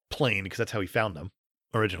Richard's plane because that's how he found them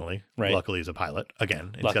originally. Right. Luckily, he's a pilot.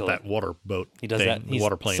 Again, he's Luckily. got that water boat He does thing, that. the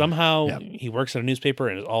water plane. Somehow Yeah. he works at a newspaper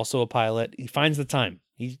and is also a pilot. He finds the time.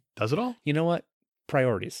 Does it all? You know what?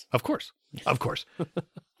 Priorities. Of course. Of course.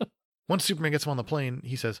 Once Superman gets him on the plane,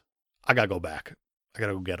 he says, "I got to go back. I got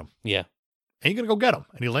to go get him." Yeah. And he's going to go get him.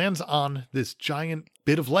 And he lands on this giant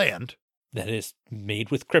bit of land. That is made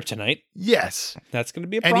with kryptonite. Yes. That's going to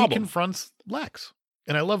be a And problem. he confronts Lex.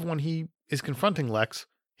 And I love when he is confronting Lex,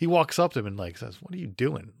 he walks up to him and like says, "What are you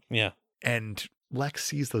doing?" Yeah. And Lex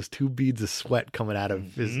sees those two beads of sweat coming out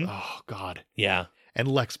of his, Mhm. oh God. Yeah. And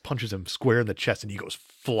Lex punches him square in the chest and he goes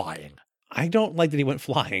flying. I don't like that he went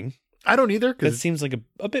flying. I don't either That because seems like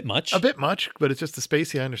a bit much. a bit much, but it's just the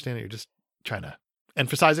spacey. I understand that you're just trying to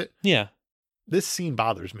emphasize it. Yeah. This scene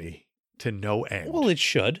bothers me to no end. Well, it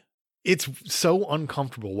should. It's so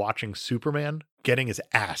uncomfortable watching Superman getting his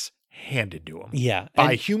ass handed to him Yeah.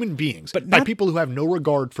 by And human beings, but by not- people who have no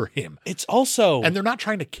regard for him. it's also, And they're not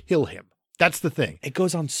trying to kill him. That's the thing. it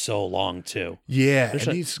goes on so long too. Yeah. There's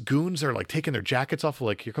And a- these goons are like taking their jackets off,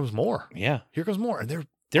 like, here comes more. Yeah. Here comes more. And they're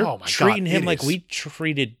They're oh my treating God, him it like is- we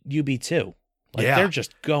treated UB2. Like Yeah. they're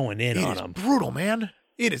just going in it on is him. brutal, man.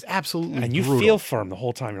 It is absolutely And you brutal. feel for him the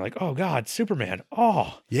whole time. You're like, oh God, Superman.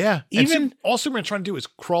 Oh, Yeah. And Even- all Superman's trying to do is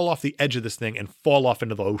crawl off the edge of this thing and fall off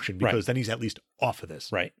into the ocean because Right. then he's at least off of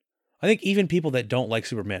this. right. I think even people that don't like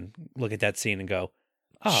Superman look at that scene and go,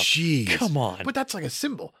 oh, Jeez. come on. But that's like a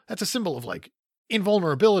symbol. That's a symbol of like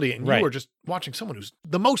invulnerability. And Right. you are just watching someone who's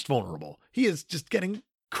the most vulnerable. He is just getting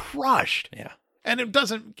crushed. Yeah. And it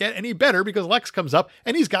doesn't get any better because Lex comes up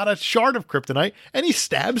and he's got a shard of kryptonite and he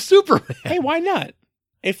stabs Superman. Hey, why not?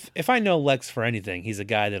 If I know Lex for anything, he's a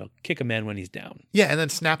guy that'll kick a man when he's down. Yeah, and then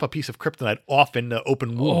snap a piece of kryptonite off in the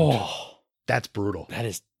open wound. Oh, That's brutal. that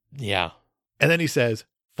is, yeah. And then he says,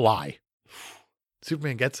 "Fly."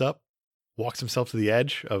 Superman gets up, walks himself to the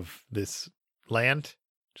edge of this land,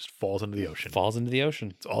 just falls into the ocean. Falls into the ocean.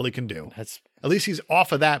 That's all he can do. That's, At least he's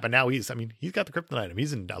off of that, but now he's got the kryptonite in him.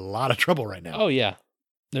 He's in a lot of trouble right now. oh yeah.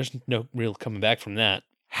 There's no real coming back from that.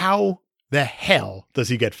 How the hell does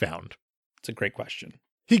he get found? It's a great question.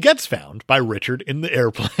 He gets found by Richard in the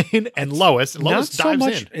airplane and Lois. And Lois dives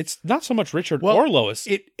in. It's not so much Richard Well, or Lois.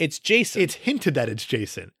 it- It's Jason. It's hinted that it's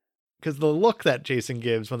Jason because the look that Jason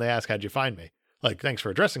gives when they ask, "How'd you find me?" Like, "Thanks for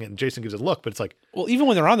addressing it." And Jason gives a look, but it's like, well, even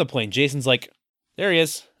when they're on the plane, Jason's like, there he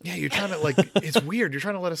is. yeah, you're trying to like, it's weird. You're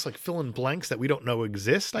trying to let us like fill in blanks that we don't know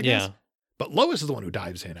exist, I guess. Yeah. But Lois is the one who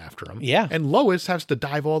dives in after him. Yeah. And Lois has to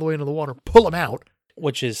dive all the way into the water, pull him out,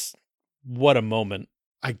 Which is what a moment.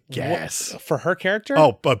 I guess. For her character?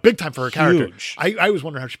 Oh, but big time for her character. Huge. I was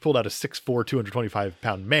wondering how she pulled out a 6'4",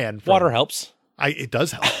 225-pound man. From, Water helps. It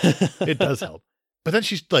does help. It does help. But then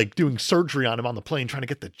she's like doing surgery on him on the plane, trying to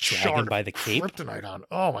get the Dragging by the cape. kryptonite on.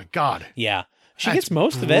 Oh my God. Yeah. She That's gets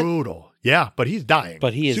most of it. Brutal. Yeah, but he's dying.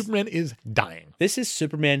 But he is. Superman is dying. This is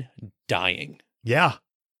Superman dying. Yeah.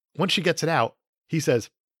 Once she gets it out, he says,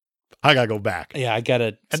 I gotta go back. Yeah, I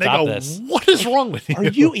gotta And stop they go, this. what is wrong with you? Are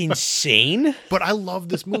you insane? But I love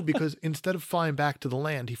this move because instead of flying back to the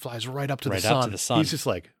land, he flies right up to the sun. Right up to the sun. He's just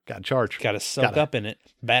like, gotta charge. Gotta soak up in it.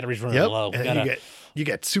 Battery's running Yep. low. And Gotta, then you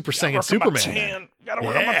get Super Saiyan Superman. Gotta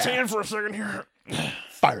work on my tan for a second here.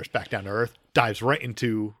 Fires back down to Earth, dives right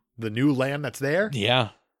into the new land that's there, Yeah.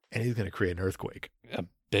 and he's gonna create an earthquake. A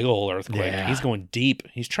big old earthquake. Yeah. He's going deep.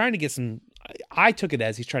 He's trying to get some. I took it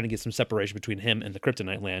as he's trying to get some separation between him and the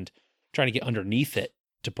Kryptonite land, trying to get underneath it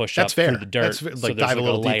to push That's up fair. through the dirt. That's fair. So Like, there's dive a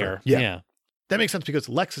little layer. deeper. Yeah. That makes sense because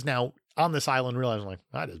Lex is now on this island realizing, like,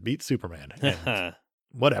 I just beat Superman. And Yeah.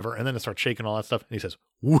 whatever. And then it starts shaking all that stuff. And he says,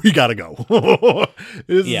 we gotta go.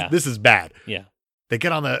 This is bad. Yeah. They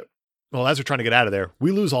get on the, well, as they're trying to get out of there,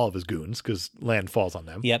 we lose all of his goons because land falls on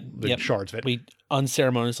them. Yep. The Yep. shards of it. We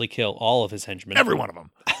unceremoniously kill all of his henchmen. Every one of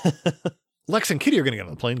them. Lex and Kitty are going to get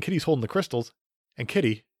on the plane. Kitty's holding the crystals, and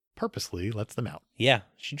Kitty purposely lets them out. Yeah.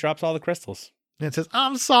 She drops all the crystals. And it says,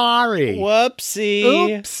 I'm sorry. Whoopsie.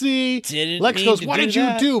 Oopsie. Didn't Lex mean goes, to what do did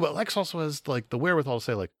that." you do? But Lex also has like the wherewithal to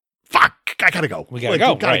say, like, fuck, I gotta go. We gotta Like,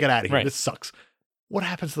 go. We gotta Right, get out of here. right. This sucks. What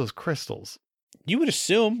happens to those crystals? You would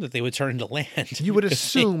assume that they would turn into land. You would because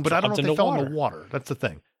they assume, but I don't know if dropped they into fell in the water. That's the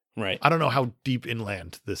thing. Right. I don't know how deep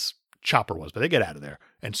inland this chopper was, but they get out of there.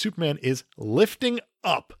 And Superman is lifting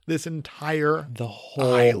up this entire The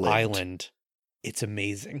whole Island. island. It's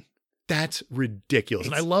amazing. That's ridiculous.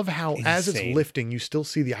 And I It's love how as it's insane. lifting, you still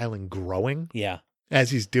see the island growing Yeah. as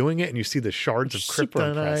he's doing it, and you see the shards of Super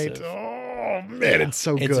kryptonite. impressive. Oh man, Yeah. it's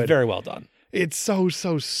so It's good. very well done. It's so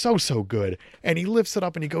good. And he lifts it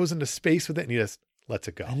up and he goes into space with it and he just lets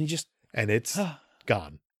it go. And he just And it's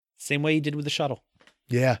gone. same way he did with the shuttle.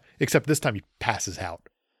 Yeah. Except this time he passes out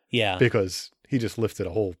Yeah. because he just lifted a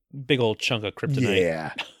whole Big old chunk of kryptonite.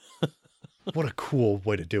 Yeah. What a cool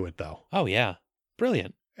way to do it though. Oh yeah.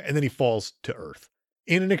 Brilliant. And then he falls to Earth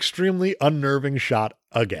in an extremely unnerving shot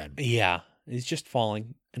again. Yeah. He's just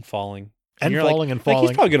falling and falling. And you're falling like, and falling. Like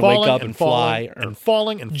he's probably going to wake up and and fly falling or and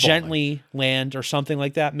falling and falling. gently land or something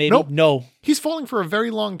like that. Maybe. Nope. No. He's falling for a very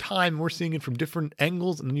long time. We're seeing it from different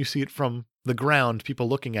angles, and then you see it from the ground, people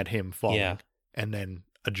looking at him falling. Yeah. And then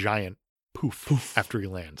a giant poof after he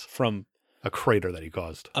lands. From A crater that he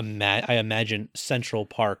caused. I imagine Central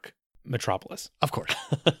Park Metropolis. Of course.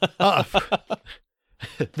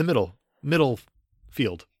 The middle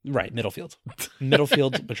field. Right. Middlefield.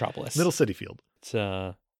 Middlefield Metropolis. Middle city field. It's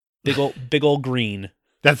big old green.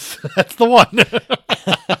 That's the one.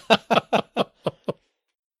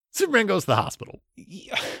 Superman goes to the hospital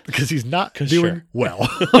Yeah. because he's not 'Cause doing sure. well.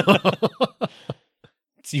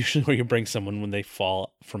 It's usually where you bring someone when they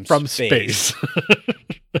fall from space.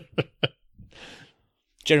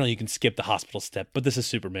 Generally, you can skip the hospital step, but this is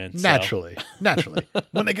Superman. so- Naturally.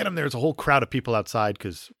 When they get him, there's a whole crowd of people outside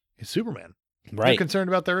because he's Superman. They're Right. concerned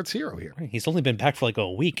about their Earth's hero here. Right. He's only been back for like a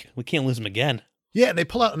week. We can't lose him again. Yeah, and they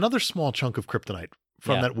pull out another small chunk of kryptonite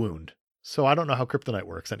from Yeah. that wound. So I don't know how kryptonite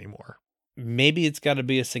works anymore. Maybe it's got to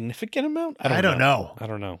be a significant amount. I don't know. I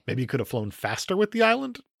don't know. Maybe he could have flown faster with the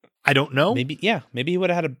island. I don't know. Maybe he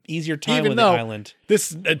would have had an easier time Even with though- the island.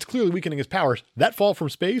 It's clearly weakening his powers. That fall from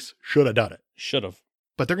space should have done it. Should have.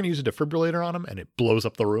 But they're going to use a defibrillator on him, and it blows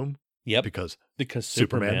up the room Yep. because. Because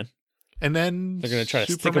Superman. Superman. And then They're going to try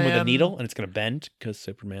to stick him with a needle, and it's going to bend because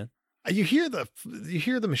Superman. You hear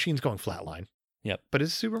the machines going flatline. Yep. But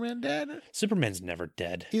is Superman dead? Superman's never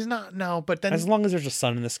dead. He's not. No, but then As long as there's a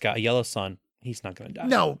sun in the sky, a yellow sun, he's not going to die.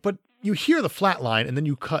 no, but you hear the flatline, and then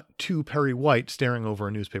you cut to Perry White staring over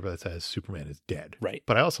a newspaper that says Superman is dead. Right.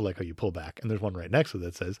 But I also like how you pull back, and there's one right next to it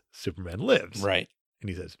that says Superman lives. Right. And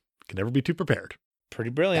he says, "Can never be too prepared." Pretty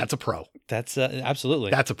brilliant. That's a pro. That's absolutely.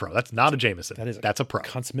 That's a pro. That's not a Jameson. That's a pro.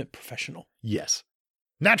 Consummate professional. Yes.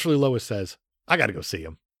 Naturally, Lois says, "I got to go see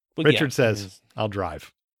him." Well, Richard yeah, says, "I'll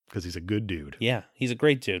drive," because he's a good dude. yeah, he's a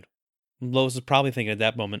great dude. Lois is probably thinking at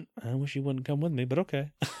that moment, I wish you wouldn't come with me, but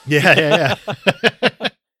okay. Yeah.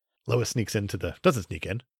 Lois sneaks doesn't sneak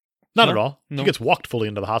in. Not No, at all. no. She gets walked fully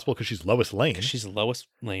into the hospital because she's Lois Lane. 'Cause she's Lois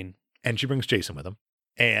Lane. And she brings Jason with him.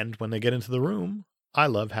 And when they get into the room, I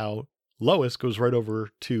love how Lois goes right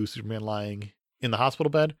over to Superman lying in the hospital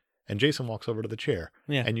bed, and Jason walks over to the chair.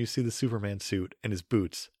 Yeah. And you see the Superman suit and his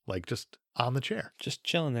boots, like just on the chair. Just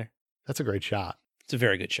chilling there. That's a great shot. It's a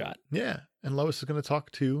very good shot. Yeah. And Lois is going to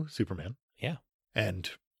talk to Superman. Yeah. And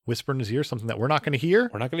whisper in his ear something that we're not going to hear.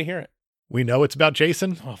 We're not going to hear it. We know it's about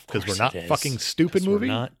Jason Oh, of because we're course not it is. fucking stupid 'Cause movie.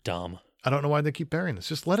 We're not dumb. I don't know why they keep burying this.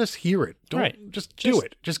 Just let us hear it. Don't Right. just do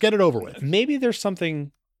it. Just get it over with. Maybe there's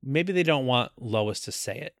something. Maybe they don't want Lois to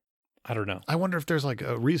say it. I don't know. I wonder if there's like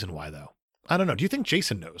a reason why though. I don't know. Do you think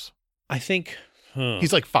Jason knows? I think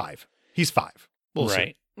He's like 5. He's 5. We'll see.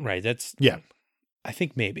 right. Right. That's Yeah. I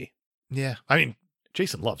think maybe. Yeah. I mean,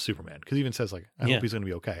 Jason loves Superman because he even says like, I Yeah. hope he's going to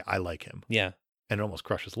be okay. I like him. Yeah. And it almost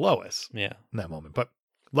crushes Lois Yeah. in that moment. But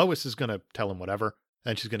Lois is going to tell him whatever.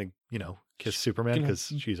 And she's going to, kiss Superman gonna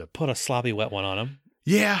because she's a, Put a sloppy wet one on him.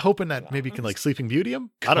 yeah, hoping that maybe he can like Sleeping Beauty him.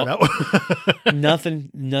 I don't know.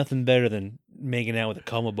 Nothing better than making out with a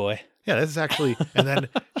coma boy. Yeah, this is actually, and then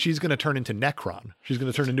she's going to turn into Necron. She's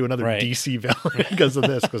going to turn into another Right. DC villain because of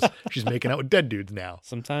this, because she's making out with dead dudes now.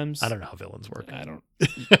 Sometimes I don't know how villains work. I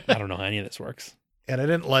don't know how any of this works. And I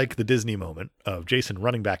didn't like the Disney moment of Jason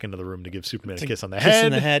running back into the room to give Superman a kiss on the Kiss head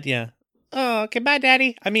in the head, yeah. Oh, okay, bye,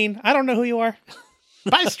 Daddy. I mean, I don't know who you are.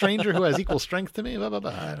 by a stranger who has equal strength to me. Blah, blah, blah.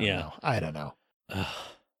 I don't Yeah. know. I don't know. Ugh.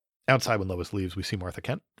 Outside, when Lois leaves, we see Martha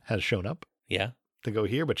Kent has shown up Yeah, to go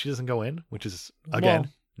here, but she doesn't go in, which is, again, Well,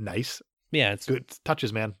 nice. yeah. It's Good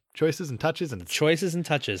touches, man. Choices and touches. And it's choices and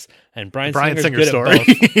touches, and Brian Bryan Singer's Singer good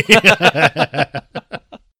story. at both.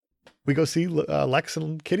 We go see Lex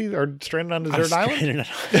and Kitty are stranded on a I'm desert island. stranded on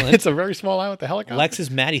an island. It's a very small island with the helicopter. Lex is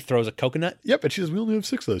mad. He throws a coconut. Yep, and she says, we only have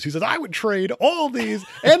 6 of those. He says, I would trade all these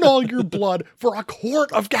and all your blood for a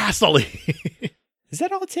quart of gasoline. Is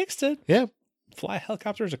that all it takes to Yeah, fly a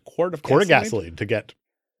helicopter? Is a quart of quart gasoline? of gasoline to get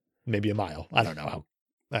maybe a mile. I don't know how.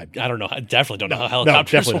 I don't know. I definitely don't know how No,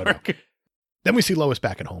 helicopters definitely don't work. Then we see Lois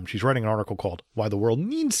back at home. She's writing an article called Why the World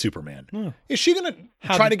Needs Superman. Oh. Is she going to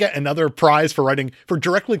How try did- to get another prize for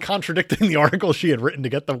directly contradicting the article she had written to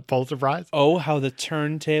get the Pulitzer Prize? Oh, how the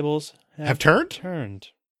turntables Have turned? turned.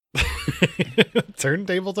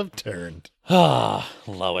 Turntables have turned. Ah,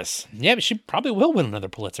 Lois. Yeah, but she probably will win another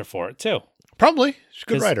Pulitzer for it too. Probably. She's a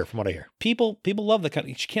good 'Cause- writer, from what I hear. People love the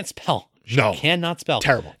kind. She can't spell. She No. cannot spell.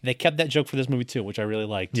 Terrible. They kept that joke for this movie too, which I really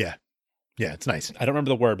liked. Yeah. Yeah, it's nice. I don't remember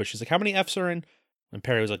the word, but she's like, "How many F's are in?" And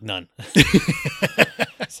Perry was like, "None."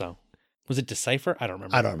 So, was it decipher? I don't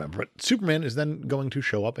remember. I don't remember. But Superman is then going to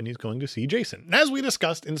show up and he's going to see Jason. And as we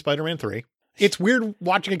discussed in Spider-Man 3, it's weird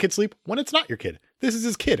watching a kid sleep when it's not your kid. This is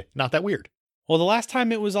his kid. Not that weird. Well, the last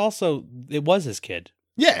time it was his kid.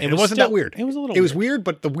 Yeah, and it wasn't still- that weird. It was a little. It was weird,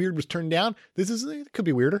 but the weird was turned down. It could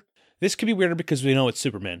be weirder. This could be weirder because we know it's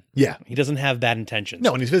Superman. Yeah. He doesn't have bad intentions.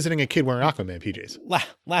 No, and he's visiting a kid wearing Aquaman PJs.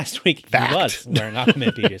 Last week Fact. he was wearing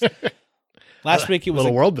Aquaman PJs. Last week it was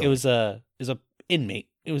Little world it was a inmate.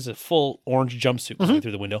 It was a full orange jumpsuit going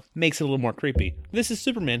through the window. Makes it a little more creepy. This is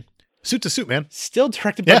Superman. Suit to suit, man. Still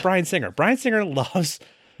directed by Yeah. Bryan Singer. Bryan Singer loves.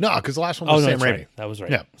 No, because the last one Oh was no, Sam that's Raimi. right. That was right.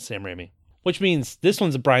 Yeah. Sam Raimi. Which means this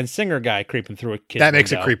one's a Bryan Singer guy creeping through a kid's That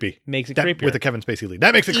makes it window. creepy. Makes it That- creepier. with a Kevin Spacey lead.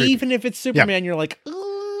 That makes it creepy. Even if it's Superman, you're like,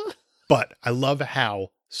 ugh. But I love how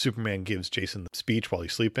Superman gives Jason the speech while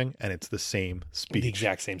he's sleeping, and it's the same speech The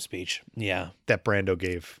exact same speech. Yeah. that Brando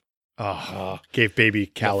gave. Oh, Gave baby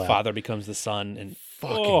the Kal-El. father becomes the son, and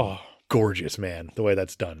Fucking gorgeous, man. The way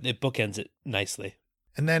that's done. it bookends it nicely.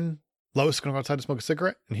 And then Lois is going to go outside to smoke a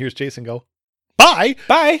cigarette, and here's Jason go, bye.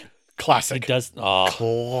 Bye. Classic. It does. Oh,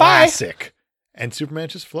 Classic. And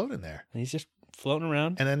Superman's just floating there. and he's just floating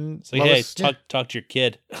around. And then So Lois, hey, talk to your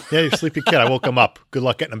kid. yeah, your sleepy kid. I woke him up. Good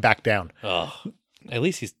luck getting him back down. Oh, at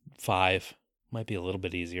least he's 5. Might be a little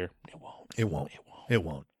bit easier. It won't. It won't. It won't. It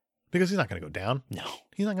won't. Because he's not going to go down. No.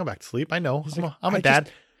 He's not going back to sleep. I know. He's I'm like, a I dad.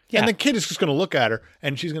 just- yeah. And the kid is just going to look at her,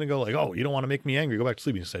 and she's going to go like, oh, you don't want to make me angry. Go back to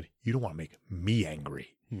sleep. And he said, you don't want to make me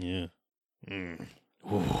angry. Yeah.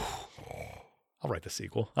 I'll write the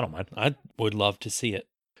sequel. I don't mind. I would love to see it.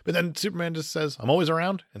 But then Superman just says, I'm always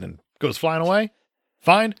around, and then goes flying away.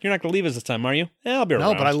 Fine. You're not going to leave us this time, are you? Yeah, I'll be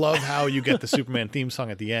around. No, but I love how you get the Superman theme song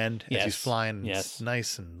at the end as he's Yes. flying. Yes. It's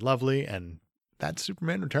nice and lovely, and that's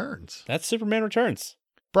Superman Returns. That's Superman Returns.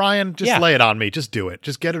 Brian, just Yeah. lay it on me. Just do it.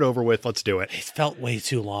 Just get it over with. Let's do it. It felt way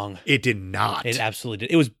too long. It did not. It absolutely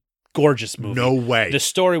did. It was gorgeous movie. No way. The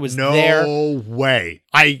story was no there. way.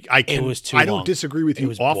 I can. It was too I don't long. disagree with It you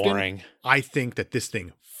was often. boring. I think that this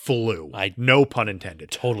thing flew. I- no pun intended.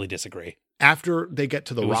 Totally disagree. After they get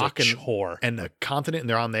to the It was rock a and chore. the continent and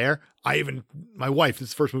they're on there, my wife, this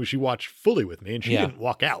is the first movie she watched fully with me, and she Yeah. didn't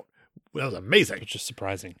walk out. That was amazing. Which is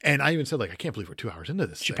surprising. And I even said, like, I can't believe we're 2 hours into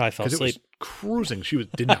this. She thing. probably fell 'Cause it was asleep. cruising. She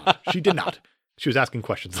did not. She did not. She was asking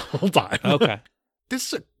questions the whole time. Okay.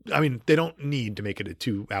 They don't need to make it a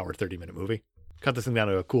 2 hour, 30-minute movie. Cut this thing down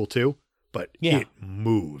to a cool 2, but Yeah. it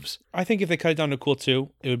moves. I think if they cut it down to cool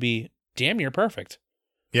 2, it would be damn near perfect.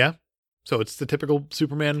 Yeah. So it's the typical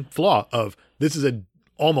Superman flaw of this is a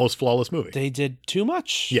almost flawless movie. They did too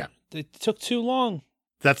much. Yeah. It took too long.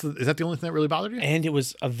 Is that the only thing that really bothered you? And it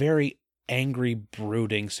was a very angry,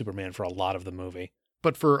 brooding Superman for a lot of the movie.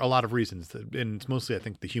 But for a lot of reasons, and it's mostly, I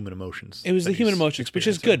think, the human emotions. It was the human emotions, which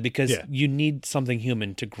is good because Yeah. you need something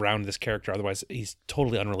human to ground this character. Otherwise, he's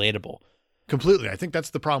totally unrelatable. Completely. I think that's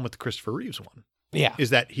the problem with the Christopher Reeves one, Yeah. is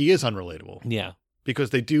that he is unrelatable Yeah. because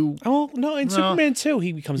they do. Oh, no. In Superman 2,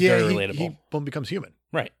 he becomes very relatable. He becomes human.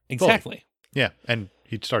 Right. Exactly. Yeah. And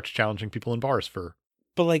he starts challenging people in bars for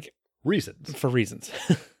But like, reasons. for reasons.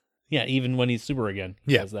 Yeah. Even when he's super again.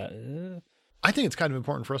 He Yeah. does that. I think it's kind of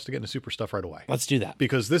important for us to get into super stuff right away Let's do that.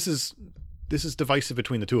 because this is divisive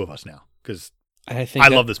between the two of us now because And I think I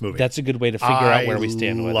love this movie. That's a good way to figure out where we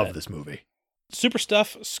stand with it. I love this movie. Super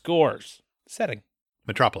stuff scores. Setting.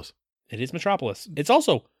 Metropolis. It is Metropolis. It's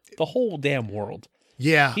also the whole damn world.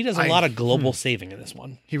 Yeah. He does a lot of global saving in this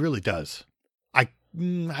one. He really does. I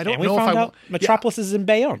don't And we know if found I out Metropolis is in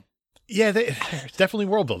Bayonne. Yeah, it's definitely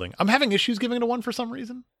world building. I'm having issues giving it a 1 for some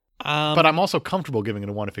reason, but I'm also comfortable giving it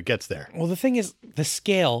a 1 if it gets there. Well, the thing is, the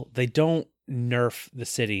scale, they don't nerf the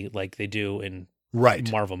city like they do in Right.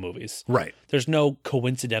 Marvel movies. Right. There's no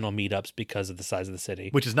coincidental meetups because of the size of the city.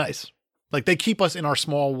 Which is nice. Like they keep us in our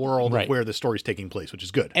small world Right. of where the story's taking place, which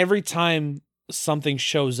is good. Every time something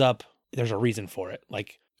shows up, there's a reason for it.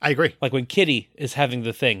 Like I agree. when Kitty is having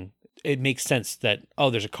the thing, it makes sense that, oh,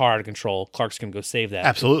 there's a car out of control. Clark's going to go save that.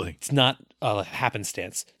 Absolutely. It's not a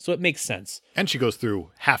happenstance. So it makes sense. And she goes through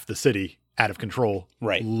half the city out of control.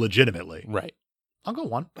 Right. Legitimately. Right. I'll go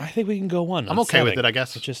 1. I think we can go 1. I'm on okay with setting. it, I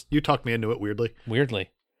guess. It's just You talked me into it weirdly. weirdly.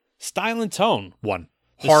 Style and tone. 1.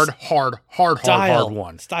 The Hard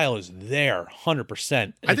 1. Style is there,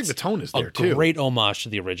 100%. I think the tone is there a too. great homage to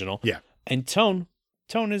the original. Yeah. And tone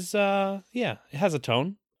is, it has a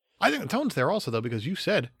tone. I think the tone's there also, though, because you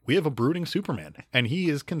said we have a brooding Superman, and he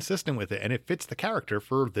is consistent with it, and it fits the character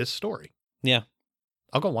for this story. Yeah.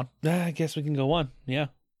 I'll go 1. I guess we can go 1. Yeah.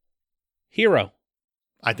 Hero.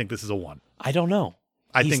 I think this is a 1. I don't know.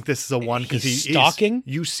 I think this is a 1 because he's he stalking?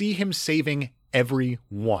 You see him saving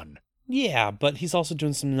everyone. Yeah, but he's also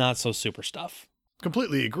doing some not so super stuff.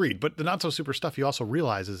 Completely agreed. But the not so super stuff, he also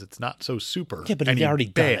realizes it's not so super. Yeah, but and he'd already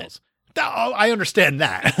done it. bails. Oh, I understand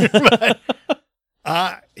that. But,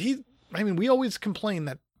 we always complain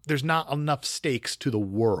that there's not enough stakes to the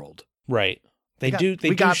world. Right. They We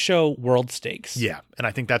do got- show world stakes. Yeah, and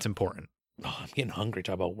I think that's important. Oh, I'm getting hungry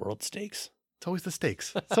talking about world stakes. It's always the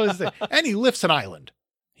stakes. It's always the And he lifts an island.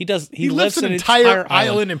 He does. He lifts an entire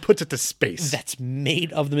island and puts it to space. that's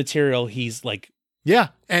made of the material he's like. Yeah,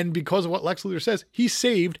 and because of what Lex Luthor says, he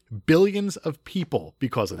saved billions of people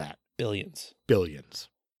because of that. Billions. Billions.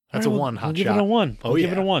 That's All right, a 1 we'll hot give shot. it a 1. Oh, We'll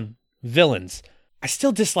give it yeah. a 1. Villains. I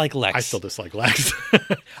still dislike Lex. I still dislike Lex.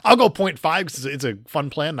 I'll go 0.5 because it's a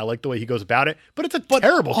fun plan. And I like the way he goes about it, but it's a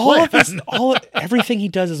terrible all plan. Everything he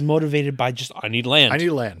does is motivated by just, I need land. I need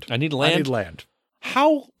land. I need land. I need land.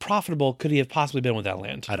 How profitable could he have possibly been with that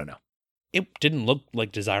land? I don't know. It didn't look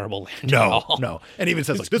like desirable land at No, all. no. And even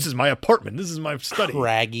says, like, this is my apartment. This is my study.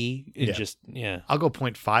 Craggy. It Yeah. just, yeah. I'll go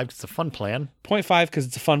 0.5 because it's a fun plan 0.5 because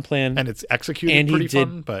it's a fun plan. and it's executed And he pretty did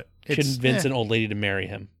fun, but it's convince an old lady to marry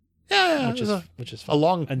him, yeah, which is a fun.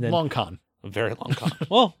 long, And then- long con. A very long con.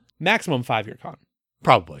 Well, maximum 5-year con.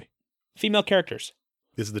 Probably. Female characters.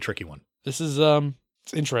 This is the tricky one. This is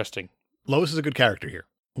it's interesting. Lois is a good character here.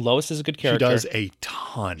 Lois is a good character. She does a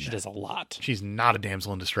ton. She does a lot. She's not a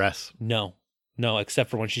damsel in distress. No, except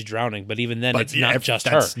for when she's drowning. But even then, But it's yeah, not if just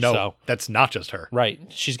her. that's- No, So, that's not just her. right.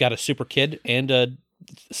 She's got a super kid and a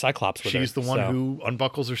Cyclops with her. She's the one so- who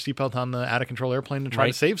unbuckles her seatbelt on the out of control airplane to try to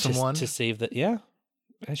right, save someone. To save the, yeah.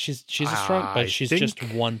 And she's a strong, I but she's think- just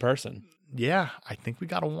one person. Yeah, I think we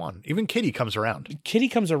got a 1. Even Kitty comes around. Kitty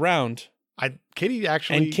comes around, Kitty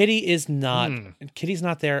actually. and Kitty is not. Hmm. Kitty's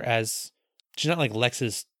not there as. She's not like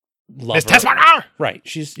Lex's lover. Miss Tessmacher! Right.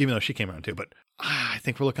 She's Even though she came around too, but I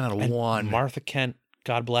think we're looking at a and 1. Martha Kent.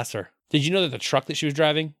 God bless her. Did you know that the truck that she was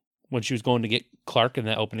driving when she was going to get Clark in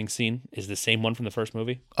that opening scene is the same one from the first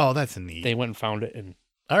movie? Oh, that's neat. They went and found it and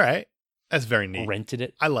All right. That's very neat. rented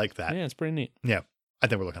it. I like that. Yeah, it's pretty neat. I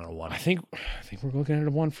think we're looking at a 1. I think we're looking at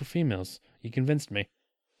a 1 for females. You convinced me.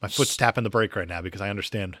 My foot's tapping the brake right now because I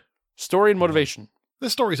understand. Story and motivation.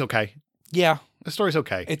 This story's okay. Yeah. The story's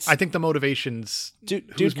okay. It's- I think the motivations.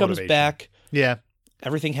 Dude Whose comes motivation? back. Yeah.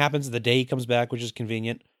 Everything happens the day he comes back, which is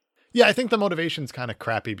convenient. Yeah, I think the motivation's kind of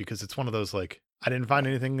crappy because it's one of those like, I didn't find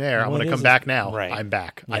anything there. I'm What going to is come it? back now. Right. I'm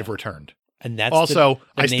back. Yeah. I've returned. And that's Also,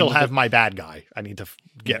 the I name still of have the- my bad guy. I need to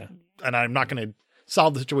get, and I'm not going to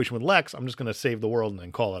solve the situation with Lex. I'm just going to save the world and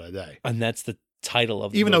then call it a day. and that's the title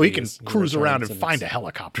of the Even though he movie can is cruise around Returns, and find a it's-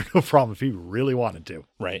 helicopter, no problem, if he really wanted to.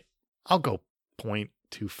 Right. I'll go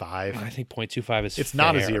 0.25. I think 0.25 is It's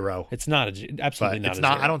not a fair. 0. It's not absolutely But not it's a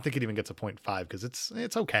not. 0. I don't think it even gets a 0.5 because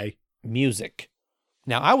it's okay. Music.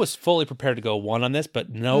 Now, I was fully prepared to go 1 on this, but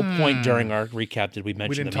no point during our recap did we mention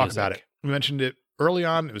We didn't the talk music. about it. We mentioned it early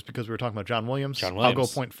on. It was because we were talking about John Williams. John I'll go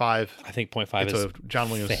Williams. 0.5. I think 0.5 It's is a John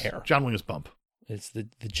Williams fair. John Williams bump. It's the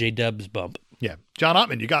J-Dubs bump. Yeah. John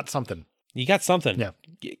Ottman, you got something. You got something. Yeah.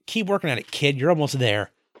 Keep working at it, kid. You're almost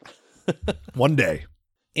there. One day.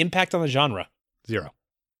 Impact on the genre. 0.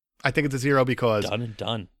 I think it's a 0 because Done and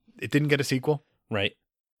done. it didn't get a sequel. Right.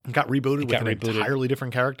 It got rebooted with got an rebooted. entirely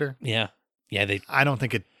different character. Yeah. Yeah, I don't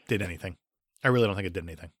think it did anything. I really don't think it did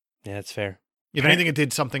anything. yeah, that's fair. If anything, it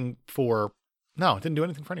did something for... No, it didn't do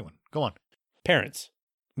anything for anyone. Go on. Parents.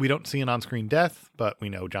 We don't see an on-screen death, but we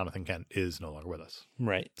know Jonathan Kent is no longer with us.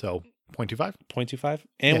 Right. So 0.25. 0.25.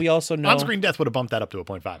 And Yeah. we also know On-screen death would have bumped that up to a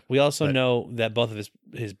 0.5. we also but- know that both of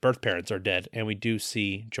his birth parents are dead, and we do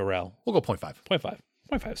see Jor-El. We'll go 0.5. 0.5.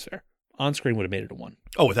 0.5 is fair. On screen would have made it a 1.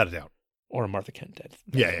 Oh, without a doubt. Or a Martha Kent dead.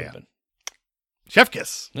 Yeah. Chef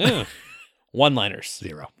kiss. Yeah. One-liners.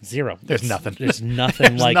 0. 0. There's nothing. There's nothing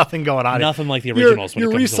There's like nothing going on. nothing like the originals You're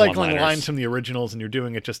when it comes to recycling one-liners. lines from the originals, and you're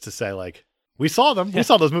doing it just to say, like, we saw them. We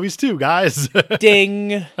saw those movies too, guys.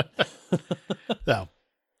 Ding. No,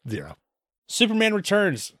 0. Superman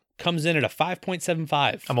Returns comes in at a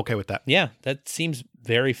 5.75. I'm okay with that. Yeah, that seems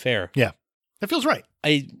very fair. That feels right.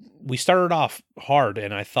 We started off hard,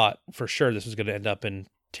 and I thought for sure this was going to end up in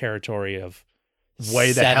territory of Way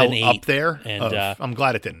the 7, hell 8, up there. and I'm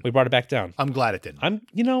glad it didn't. we brought it back down. I'm glad it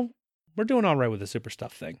didn't. We're doing all right with the super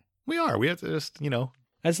stuff thing. We are. We have to just,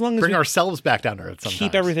 As long as bring we ourselves back down to earth sometimes.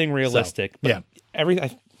 keep everything realistic. yeah.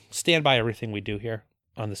 I stand by everything we do here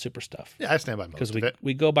on the super stuff. Yeah, I stand by most Because of it.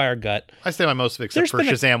 we go by our gut. I stand by most of it except There's for been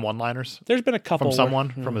a- Shazam one-liners There's been a couple from someone,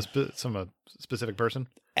 where- from a specific person.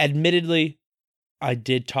 Admittedly, I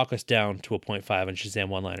did talk us down to a 0.5 on Shazam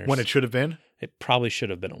one-liners. When it should have been. It probably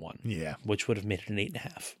should have been a 1, Yeah. which would have made it an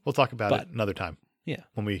 8.5. We'll talk about But- it another time. Yeah.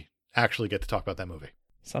 When we actually get to talk about that movie.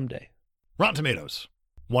 Someday. Rotten Tomatoes,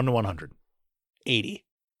 1 to 100. 80.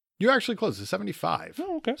 You're actually close to 75.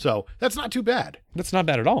 Oh, okay. So that's not too bad. That's not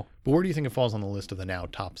bad at all. But where do you think it falls on the list of the now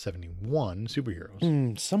top 71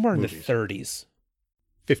 superheroes? Somewhere in Movies. the 30s.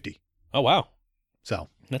 50. Oh, wow. So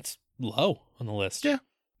That's low on the list. Yeah.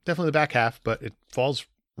 definitely the back half, but it falls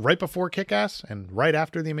right before Kick-Ass and right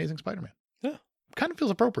after The Amazing Spider-Man. Yeah. Kind of feels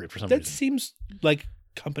appropriate for some That reason. seems like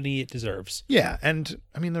company it deserves. Yeah, and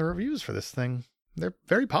I mean, the reviews for this thing, they're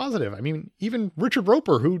very positive. I mean, even Richard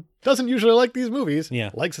Roper, who doesn't usually like these movies,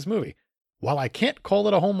 likes this movie. While I can't call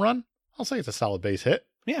it a home run, I'll say it's a solid base hit.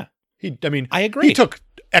 Yeah. I agree. He took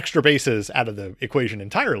extra bases out of the equation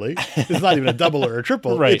entirely. It's not even a double or a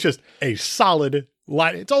triple. Right. It's just a solid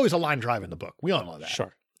line. It's always a line drive in the book. We all know that.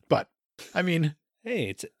 Sure. But, I mean,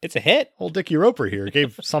 Hey, it's a hit. old Dickie Roper here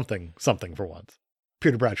gave something for once.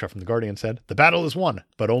 Peter Bradshaw from The Guardian said, "The battle is won,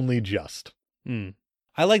 but only just."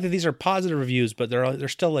 I like that these are positive reviews, but they're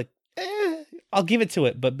still like, I'll give it to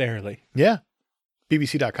it, but barely. Yeah.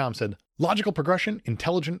 BBC.com said, "Logical progression,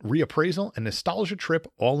 intelligent reappraisal, and nostalgia trip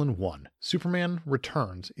all in one. Superman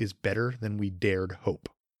Returns is better than we dared hope."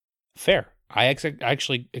 Fair. I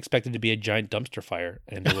actually expected to be a giant dumpster fire,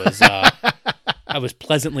 and it was I was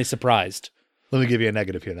pleasantly surprised. Let me give you a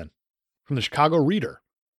negative here then. From the Chicago Reader,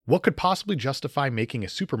 "What could possibly justify making a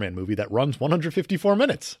Superman movie that runs 154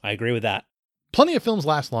 minutes? I agree with that. Plenty of films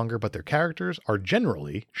last longer, but their characters are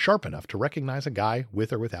generally sharp enough to recognize a guy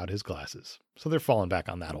with or without his glasses." So they're falling back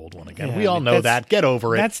on that old one again. Yeah, We all know that's- that. Get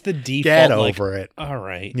over it. That's the default. Get like, over it. All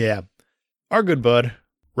right. Yeah. Our good bud,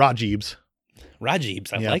 Rajibs,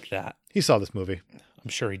 Rajibs, I Yeah. like that. he saw this movie. I'm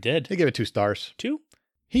sure he did. He gave it 2 stars. 2?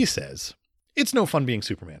 He says, "It's no fun being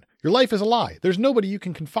Superman. Your life is a lie. There's nobody you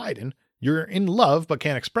can confide in. You're in love but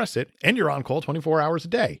can't express it, and you're on call 24 hours a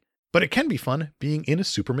day. But it can be fun being in a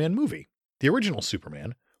Superman movie. The original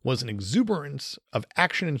Superman was an exuberance of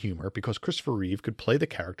action and humor because Christopher Reeve could play the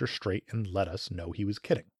character straight and let us know he was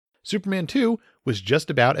kidding. Superman 2 was just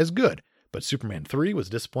about as good, but Superman 3 was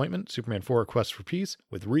a disappointment. Superman 4, A Quest for Peace,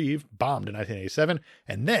 with Reeve, bombed in 1987,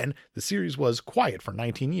 and then the series was quiet for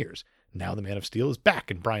 19 years. Now the Man of Steel is back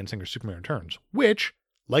in Bryan Singer's Superman Returns, which,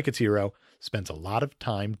 like its hero, spends a lot of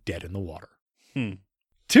time dead in the water."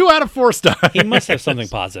 2 out of 4 stars. He must have something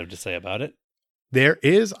positive to say about it. There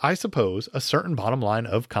is, I suppose, a certain bottom line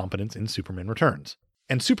of competence in Superman Returns,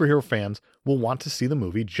 and superhero fans will want to see the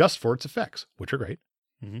movie just for its effects, which are great,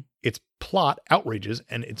 its plot outrages,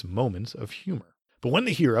 and its moments of humor. But when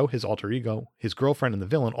the hero, his alter ego, his girlfriend, and the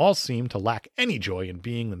villain all seem to lack any joy in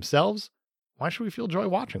being themselves, why should we feel joy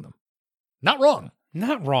watching them? Not wrong.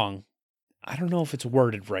 Not wrong. I don't know if it's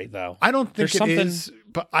worded right, though. I don't think There's it is,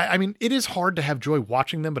 but I mean, it is hard to have joy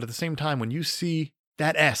watching them, but at the same time, when you see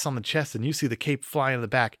that S on the chest and you see the cape flying in the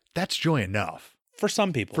back, that's joy enough. For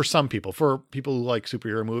some people. For some people. For people who like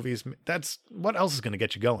superhero movies, that's what else is going to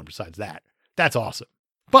get you going besides that? That's awesome.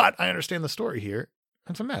 But I understand the story here.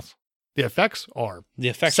 It's a mess. The effects are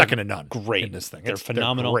second to none. Great. In this thing. They're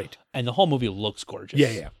phenomenal. They're great. And the whole movie looks gorgeous.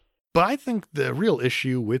 Yeah. But I think the real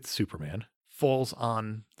issue with Superman falls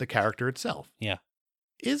on the character itself. Yeah.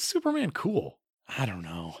 Is Superman cool? I don't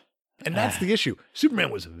know. And that's the issue.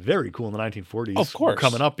 Superman was very cool in the 1940s. Of course.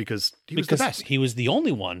 Coming up because he was the best. He was the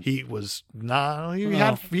only one. He was not, he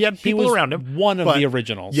had people around him. One of the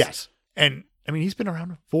originals. Yes. And I mean, he's been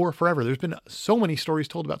around for forever. There's been so many stories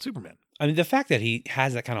told about Superman. I mean, the fact that he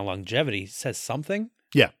has that kind of longevity says something.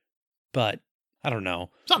 Yeah. But I don't know.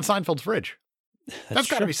 It's on Seinfeld's fridge. That's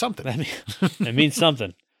got to be something. That means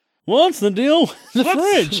something. What's the deal with the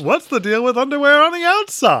fridge? What's the deal with underwear on the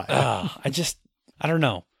outside? I don't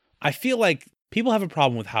know. I feel like people have a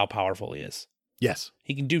problem with how powerful he is. Yes.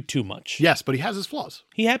 He can do too much. Yes, but he has his flaws.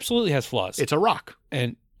 He absolutely has flaws. It's a rock.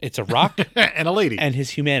 And it's a rock. And a lady. And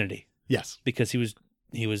his humanity. Yes. Because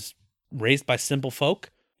he was raised by simple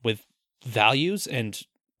folk with values, and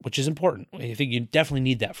which is important. I think you definitely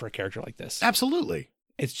need that for a character like this. Absolutely.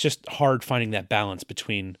 It's just hard finding that balance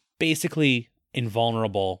between basically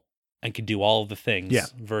invulnerable and can do all of the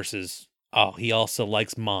things versus, he also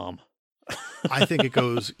likes mom. I think it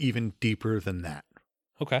goes even deeper than that.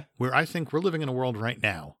 Okay. Where I think we're living in a world right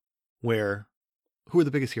now where who are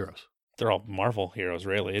the biggest heroes? They're all Marvel heroes,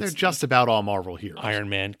 really. They're just about all Marvel heroes. Iron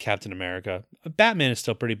Man, Captain America. Batman is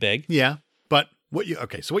still pretty big. Yeah. But what you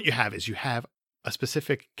have is you have a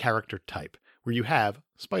specific character type where you have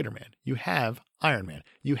Spider-Man, you have Iron Man,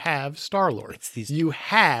 you have Star-Lord, you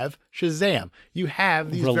have Shazam, you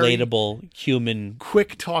have these relatable, human,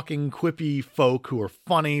 quick-talking, quippy folk who are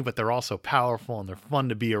funny, but they're also powerful and they're fun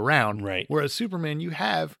to be around. Right. Whereas Superman, you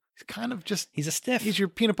have kind of just he's a stiff. He's your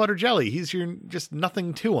peanut butter jelly. He's your just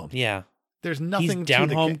nothing to him. Yeah. There's nothing. He's down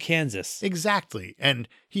home Kansas. Exactly, and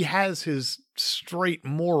he has his straight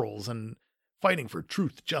morals and fighting for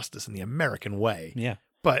truth, justice, and the American way. Yeah.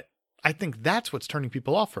 But I think that's what's turning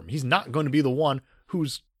people off from him. He's not going to be the one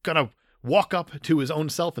who's going to walk up to his own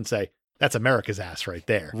self and say, that's America's ass right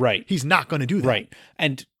there. Right. He's not going to do that. Right.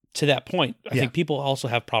 And to that point, I think people also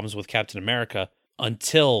have problems with Captain America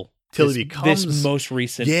until he becomes this most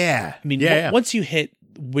recent. Yeah. I mean, once you hit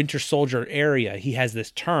Winter Soldier area, he has this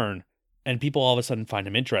turn and people all of a sudden find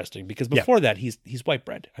him interesting because before that, he's white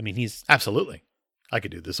bread. I mean, he's absolutely. I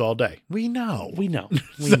could do this all day. We know. We know.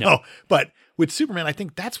 But with Superman, I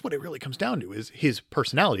think that's what it really comes down to is his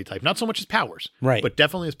personality type. Not so much his powers, right? But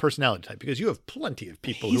definitely his personality type because you have plenty of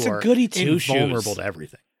people who are invulnerable to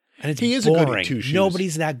everything. And he is boring. A goody two shoes.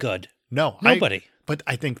 Nobody's that good. No. Nobody. But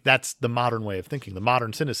I think that's the modern way of thinking, the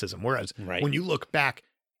modern cynicism. Whereas when you look back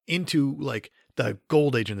into like the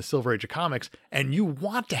gold age and the silver age of comics, and you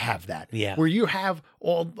want to have that. Yeah. Where you have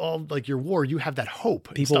all like your war, you have that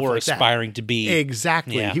hope. People were aspiring to be.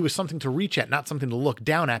 Exactly. Yeah. He was something to reach at, not something to look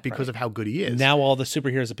down at because of how good he is. Now all the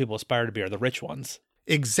superheroes that people aspire to be are the rich ones.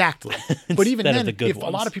 Exactly. But even then, if a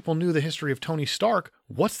lot of people knew the history of Tony Stark,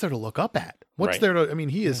 what's there to look up at? What's there to, I mean,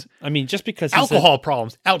 he is. I mean, just because alcohol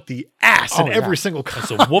problems out the ass in every single comic.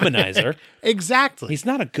 He's a womanizer. Exactly. He's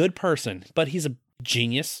not a good person, but he's a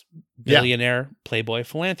genius, billionaire, playboy,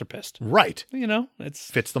 philanthropist. Right. You know,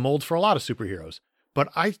 fits the mold for a lot of superheroes. But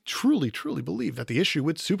I truly, truly believe that the issue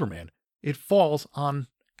with Superman, it falls on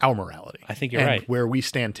our morality. I think you're right. Where we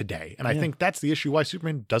stand today. And I think that's the issue why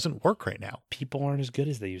Superman doesn't work right now. People aren't as good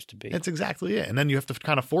as they used to be. That's exactly it. And then you have to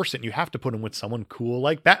kind of force it and you have to put him with someone cool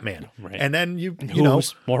like Batman. Right. And then you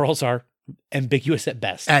morals are ambiguous at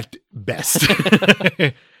best. At best.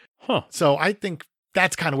 Huh. So I think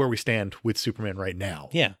that's kind of where we stand with Superman right now.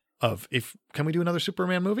 Yeah. Can we do another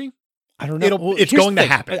Superman movie? I don't know. It's going to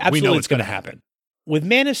happen. Absolutely, we know it's going to happen. With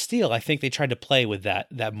Man of Steel, I think they tried to play with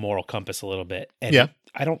that moral compass a little bit. And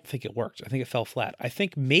I don't think it worked. I think it fell flat. I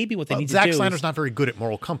think maybe what they need to do Zack Snyder's not very good at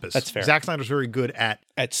moral compass. That's fair. Zack Snyder's very good at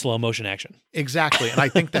slow motion action. Exactly. And I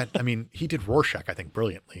think that, I mean, he did Rorschach, I think,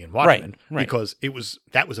 brilliantly in Watchmen. Right. Because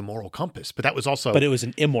that was a moral compass, but that was also... But it was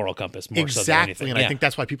an immoral compass more so than anything. And I think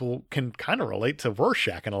that's why people can kind of relate to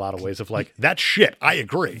Rorschach in a lot of ways of like, that's shit. I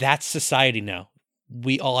agree. That's society now.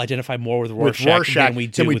 We all identify more with Rorschach than we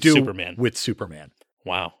do with Superman. With Superman.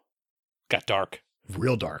 Wow. Got dark.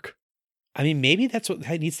 Real dark. I mean, maybe that's what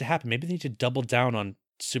needs to happen. Maybe they need to double down on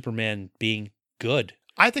Superman being good.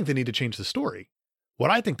 I think they need to change the story. What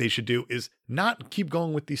I think they should do is not keep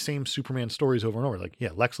going with these same Superman stories over and over. Like,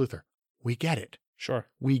 Lex Luthor. We get it. Sure.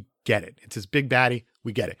 We get it. It's his big baddie.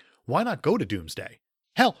 We get it. Why not go to Doomsday?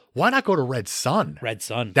 Hell, why not go to Red Sun? Red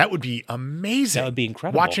Sun. That would be amazing. That would be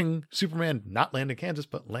incredible. Watching Superman not land in Kansas,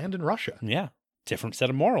 but land in Russia. Yeah. Different set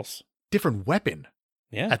of morals. different weapon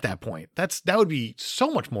Yeah. at that point. That would be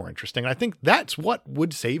so much more interesting. I think that's what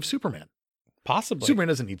would save Superman. Possibly. Superman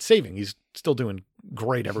doesn't need saving. He's still doing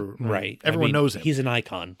great. Right. Everyone knows him. He's an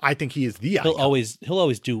icon. I think he is the icon. He'll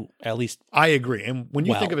always do at least. I agree. And when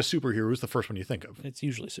you well. think of a superhero, who's the first one you think of? It's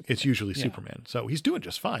usually Superman. It's usually Yeah. Superman. So he's doing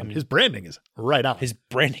just fine. His branding is right on. His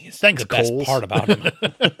branding is Thanks, the best Coles. part about him.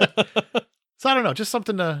 So I don't know, just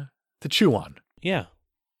something to chew on. Yeah.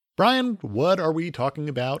 Brian, what are we talking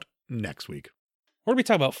about next week? We're going to be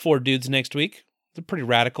talking about 4 dudes next week. They're pretty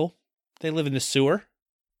radical. They live in the sewer.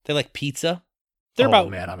 They like pizza. They're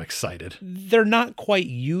man, I'm excited. They're not quite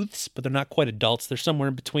youths, but they're not quite adults. They're somewhere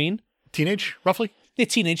in between. Teenage, roughly? Yeah,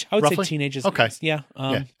 teenage. I would Roughly? say teenage is Okay. Yeah.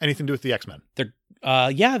 Yeah. Anything to do with the X-Men?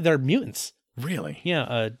 They're mutants. Really? Yeah,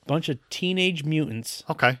 a bunch of teenage mutants.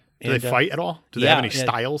 Okay. Do And, they fight at all? Do they yeah, have any yeah.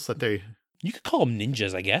 styles that they... You could call them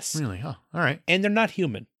ninjas, I guess. Really? Oh, all right. And they're not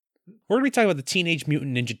human. We're going to be talking about the Teenage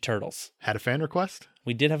Mutant Ninja Turtles. Had a fan request?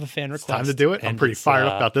 We did have a fan It's request. time to do it. I'm and pretty it's, fired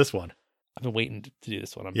up about this one. I've been waiting to do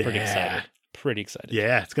this one. I'm Yeah. pretty excited. Pretty excited.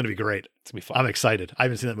 Yeah, it's going to be great. It's going to be fun. I'm excited. I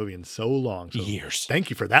haven't seen that movie in so long. So Years. Thank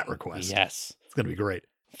you for that request. Yes. It's going to be great.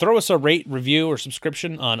 Throw us a rate, review, or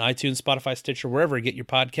subscription on iTunes, Spotify, Stitcher, wherever you get your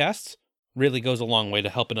podcasts. Really goes a long way to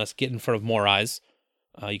helping us get in front of more eyes.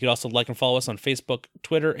 You could also like and follow us on Facebook,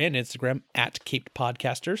 Twitter, and Instagram at Caped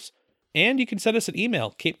Podcasters. And you can send us an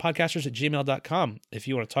email, capepodcasters@gmail.com, if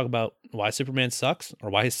you want to talk about why Superman sucks or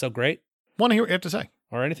why he's so great Want to hear what you have to say.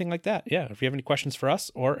 or anything like that. Yeah, if you have any questions for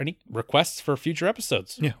us or any requests for future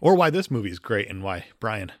episodes. Yeah. Or why this movie is great and why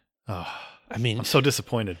Brian. Oh, I mean, I'm so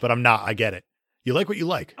disappointed, but I'm not. I get it. You like what you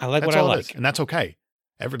like. I like That's what I all it like. is, and that's okay.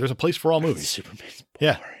 There's a place for all movies. Superman's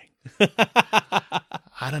Yeah. boring.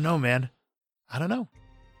 I don't know, man. I don't know.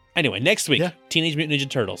 Anyway, next week, Yeah. Teenage Mutant Ninja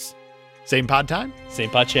Turtles. Same pod time? Same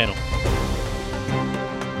pod channel.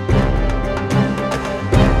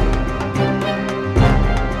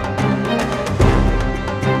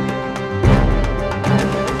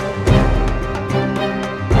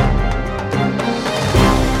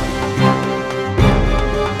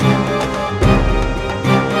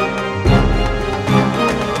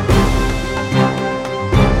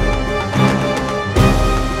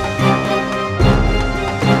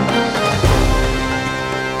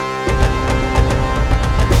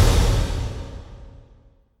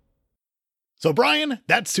 So, Brian,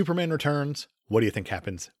 that's Superman Returns. What do you think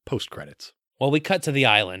happens post-credits? Well, we cut to the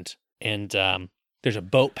island, and there's a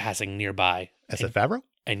boat passing nearby. SF Favreau?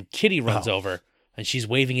 And Kitty runs Oh. over, and she's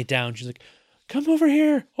waving it down. She's like, "Come over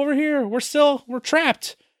here, over here. We're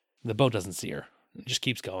trapped." The boat doesn't see her. It just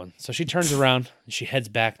keeps going. So she turns around, and she heads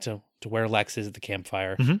back to where Lex is at the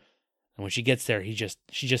campfire. Mhm. And when she gets there, she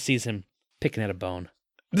just sees him picking at a bone.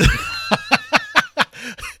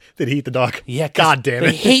 Did he eat the dog? Yeah, 'cause God damn they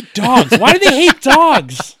it. hate dogs. Why do they hate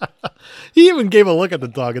dogs? He even gave a look at the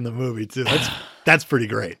dog in the movie, too. That's pretty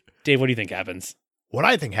great. Dave, what do you think happens? What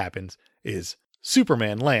I think happens is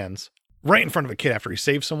Superman lands right in front of a kid after he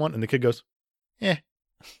saves someone, and the kid goes, "You're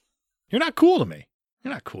not cool to me.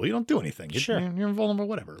 You're not cool. You don't do anything. Sure. You're invulnerable,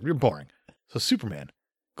 whatever. You're boring." So Superman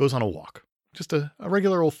goes on a walk, just a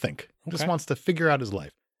regular old think. Just Okay. wants to figure out his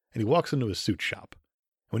life. And he walks into a suit shop.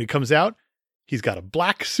 When he comes out, he's got a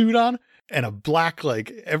black suit on and a black, like,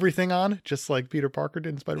 everything on, just like Peter Parker did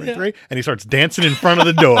in Spider-Man Yeah. 3. And he starts dancing in front of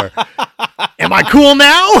the door. Am I cool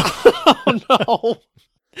now? Oh,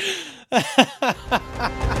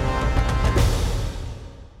 no.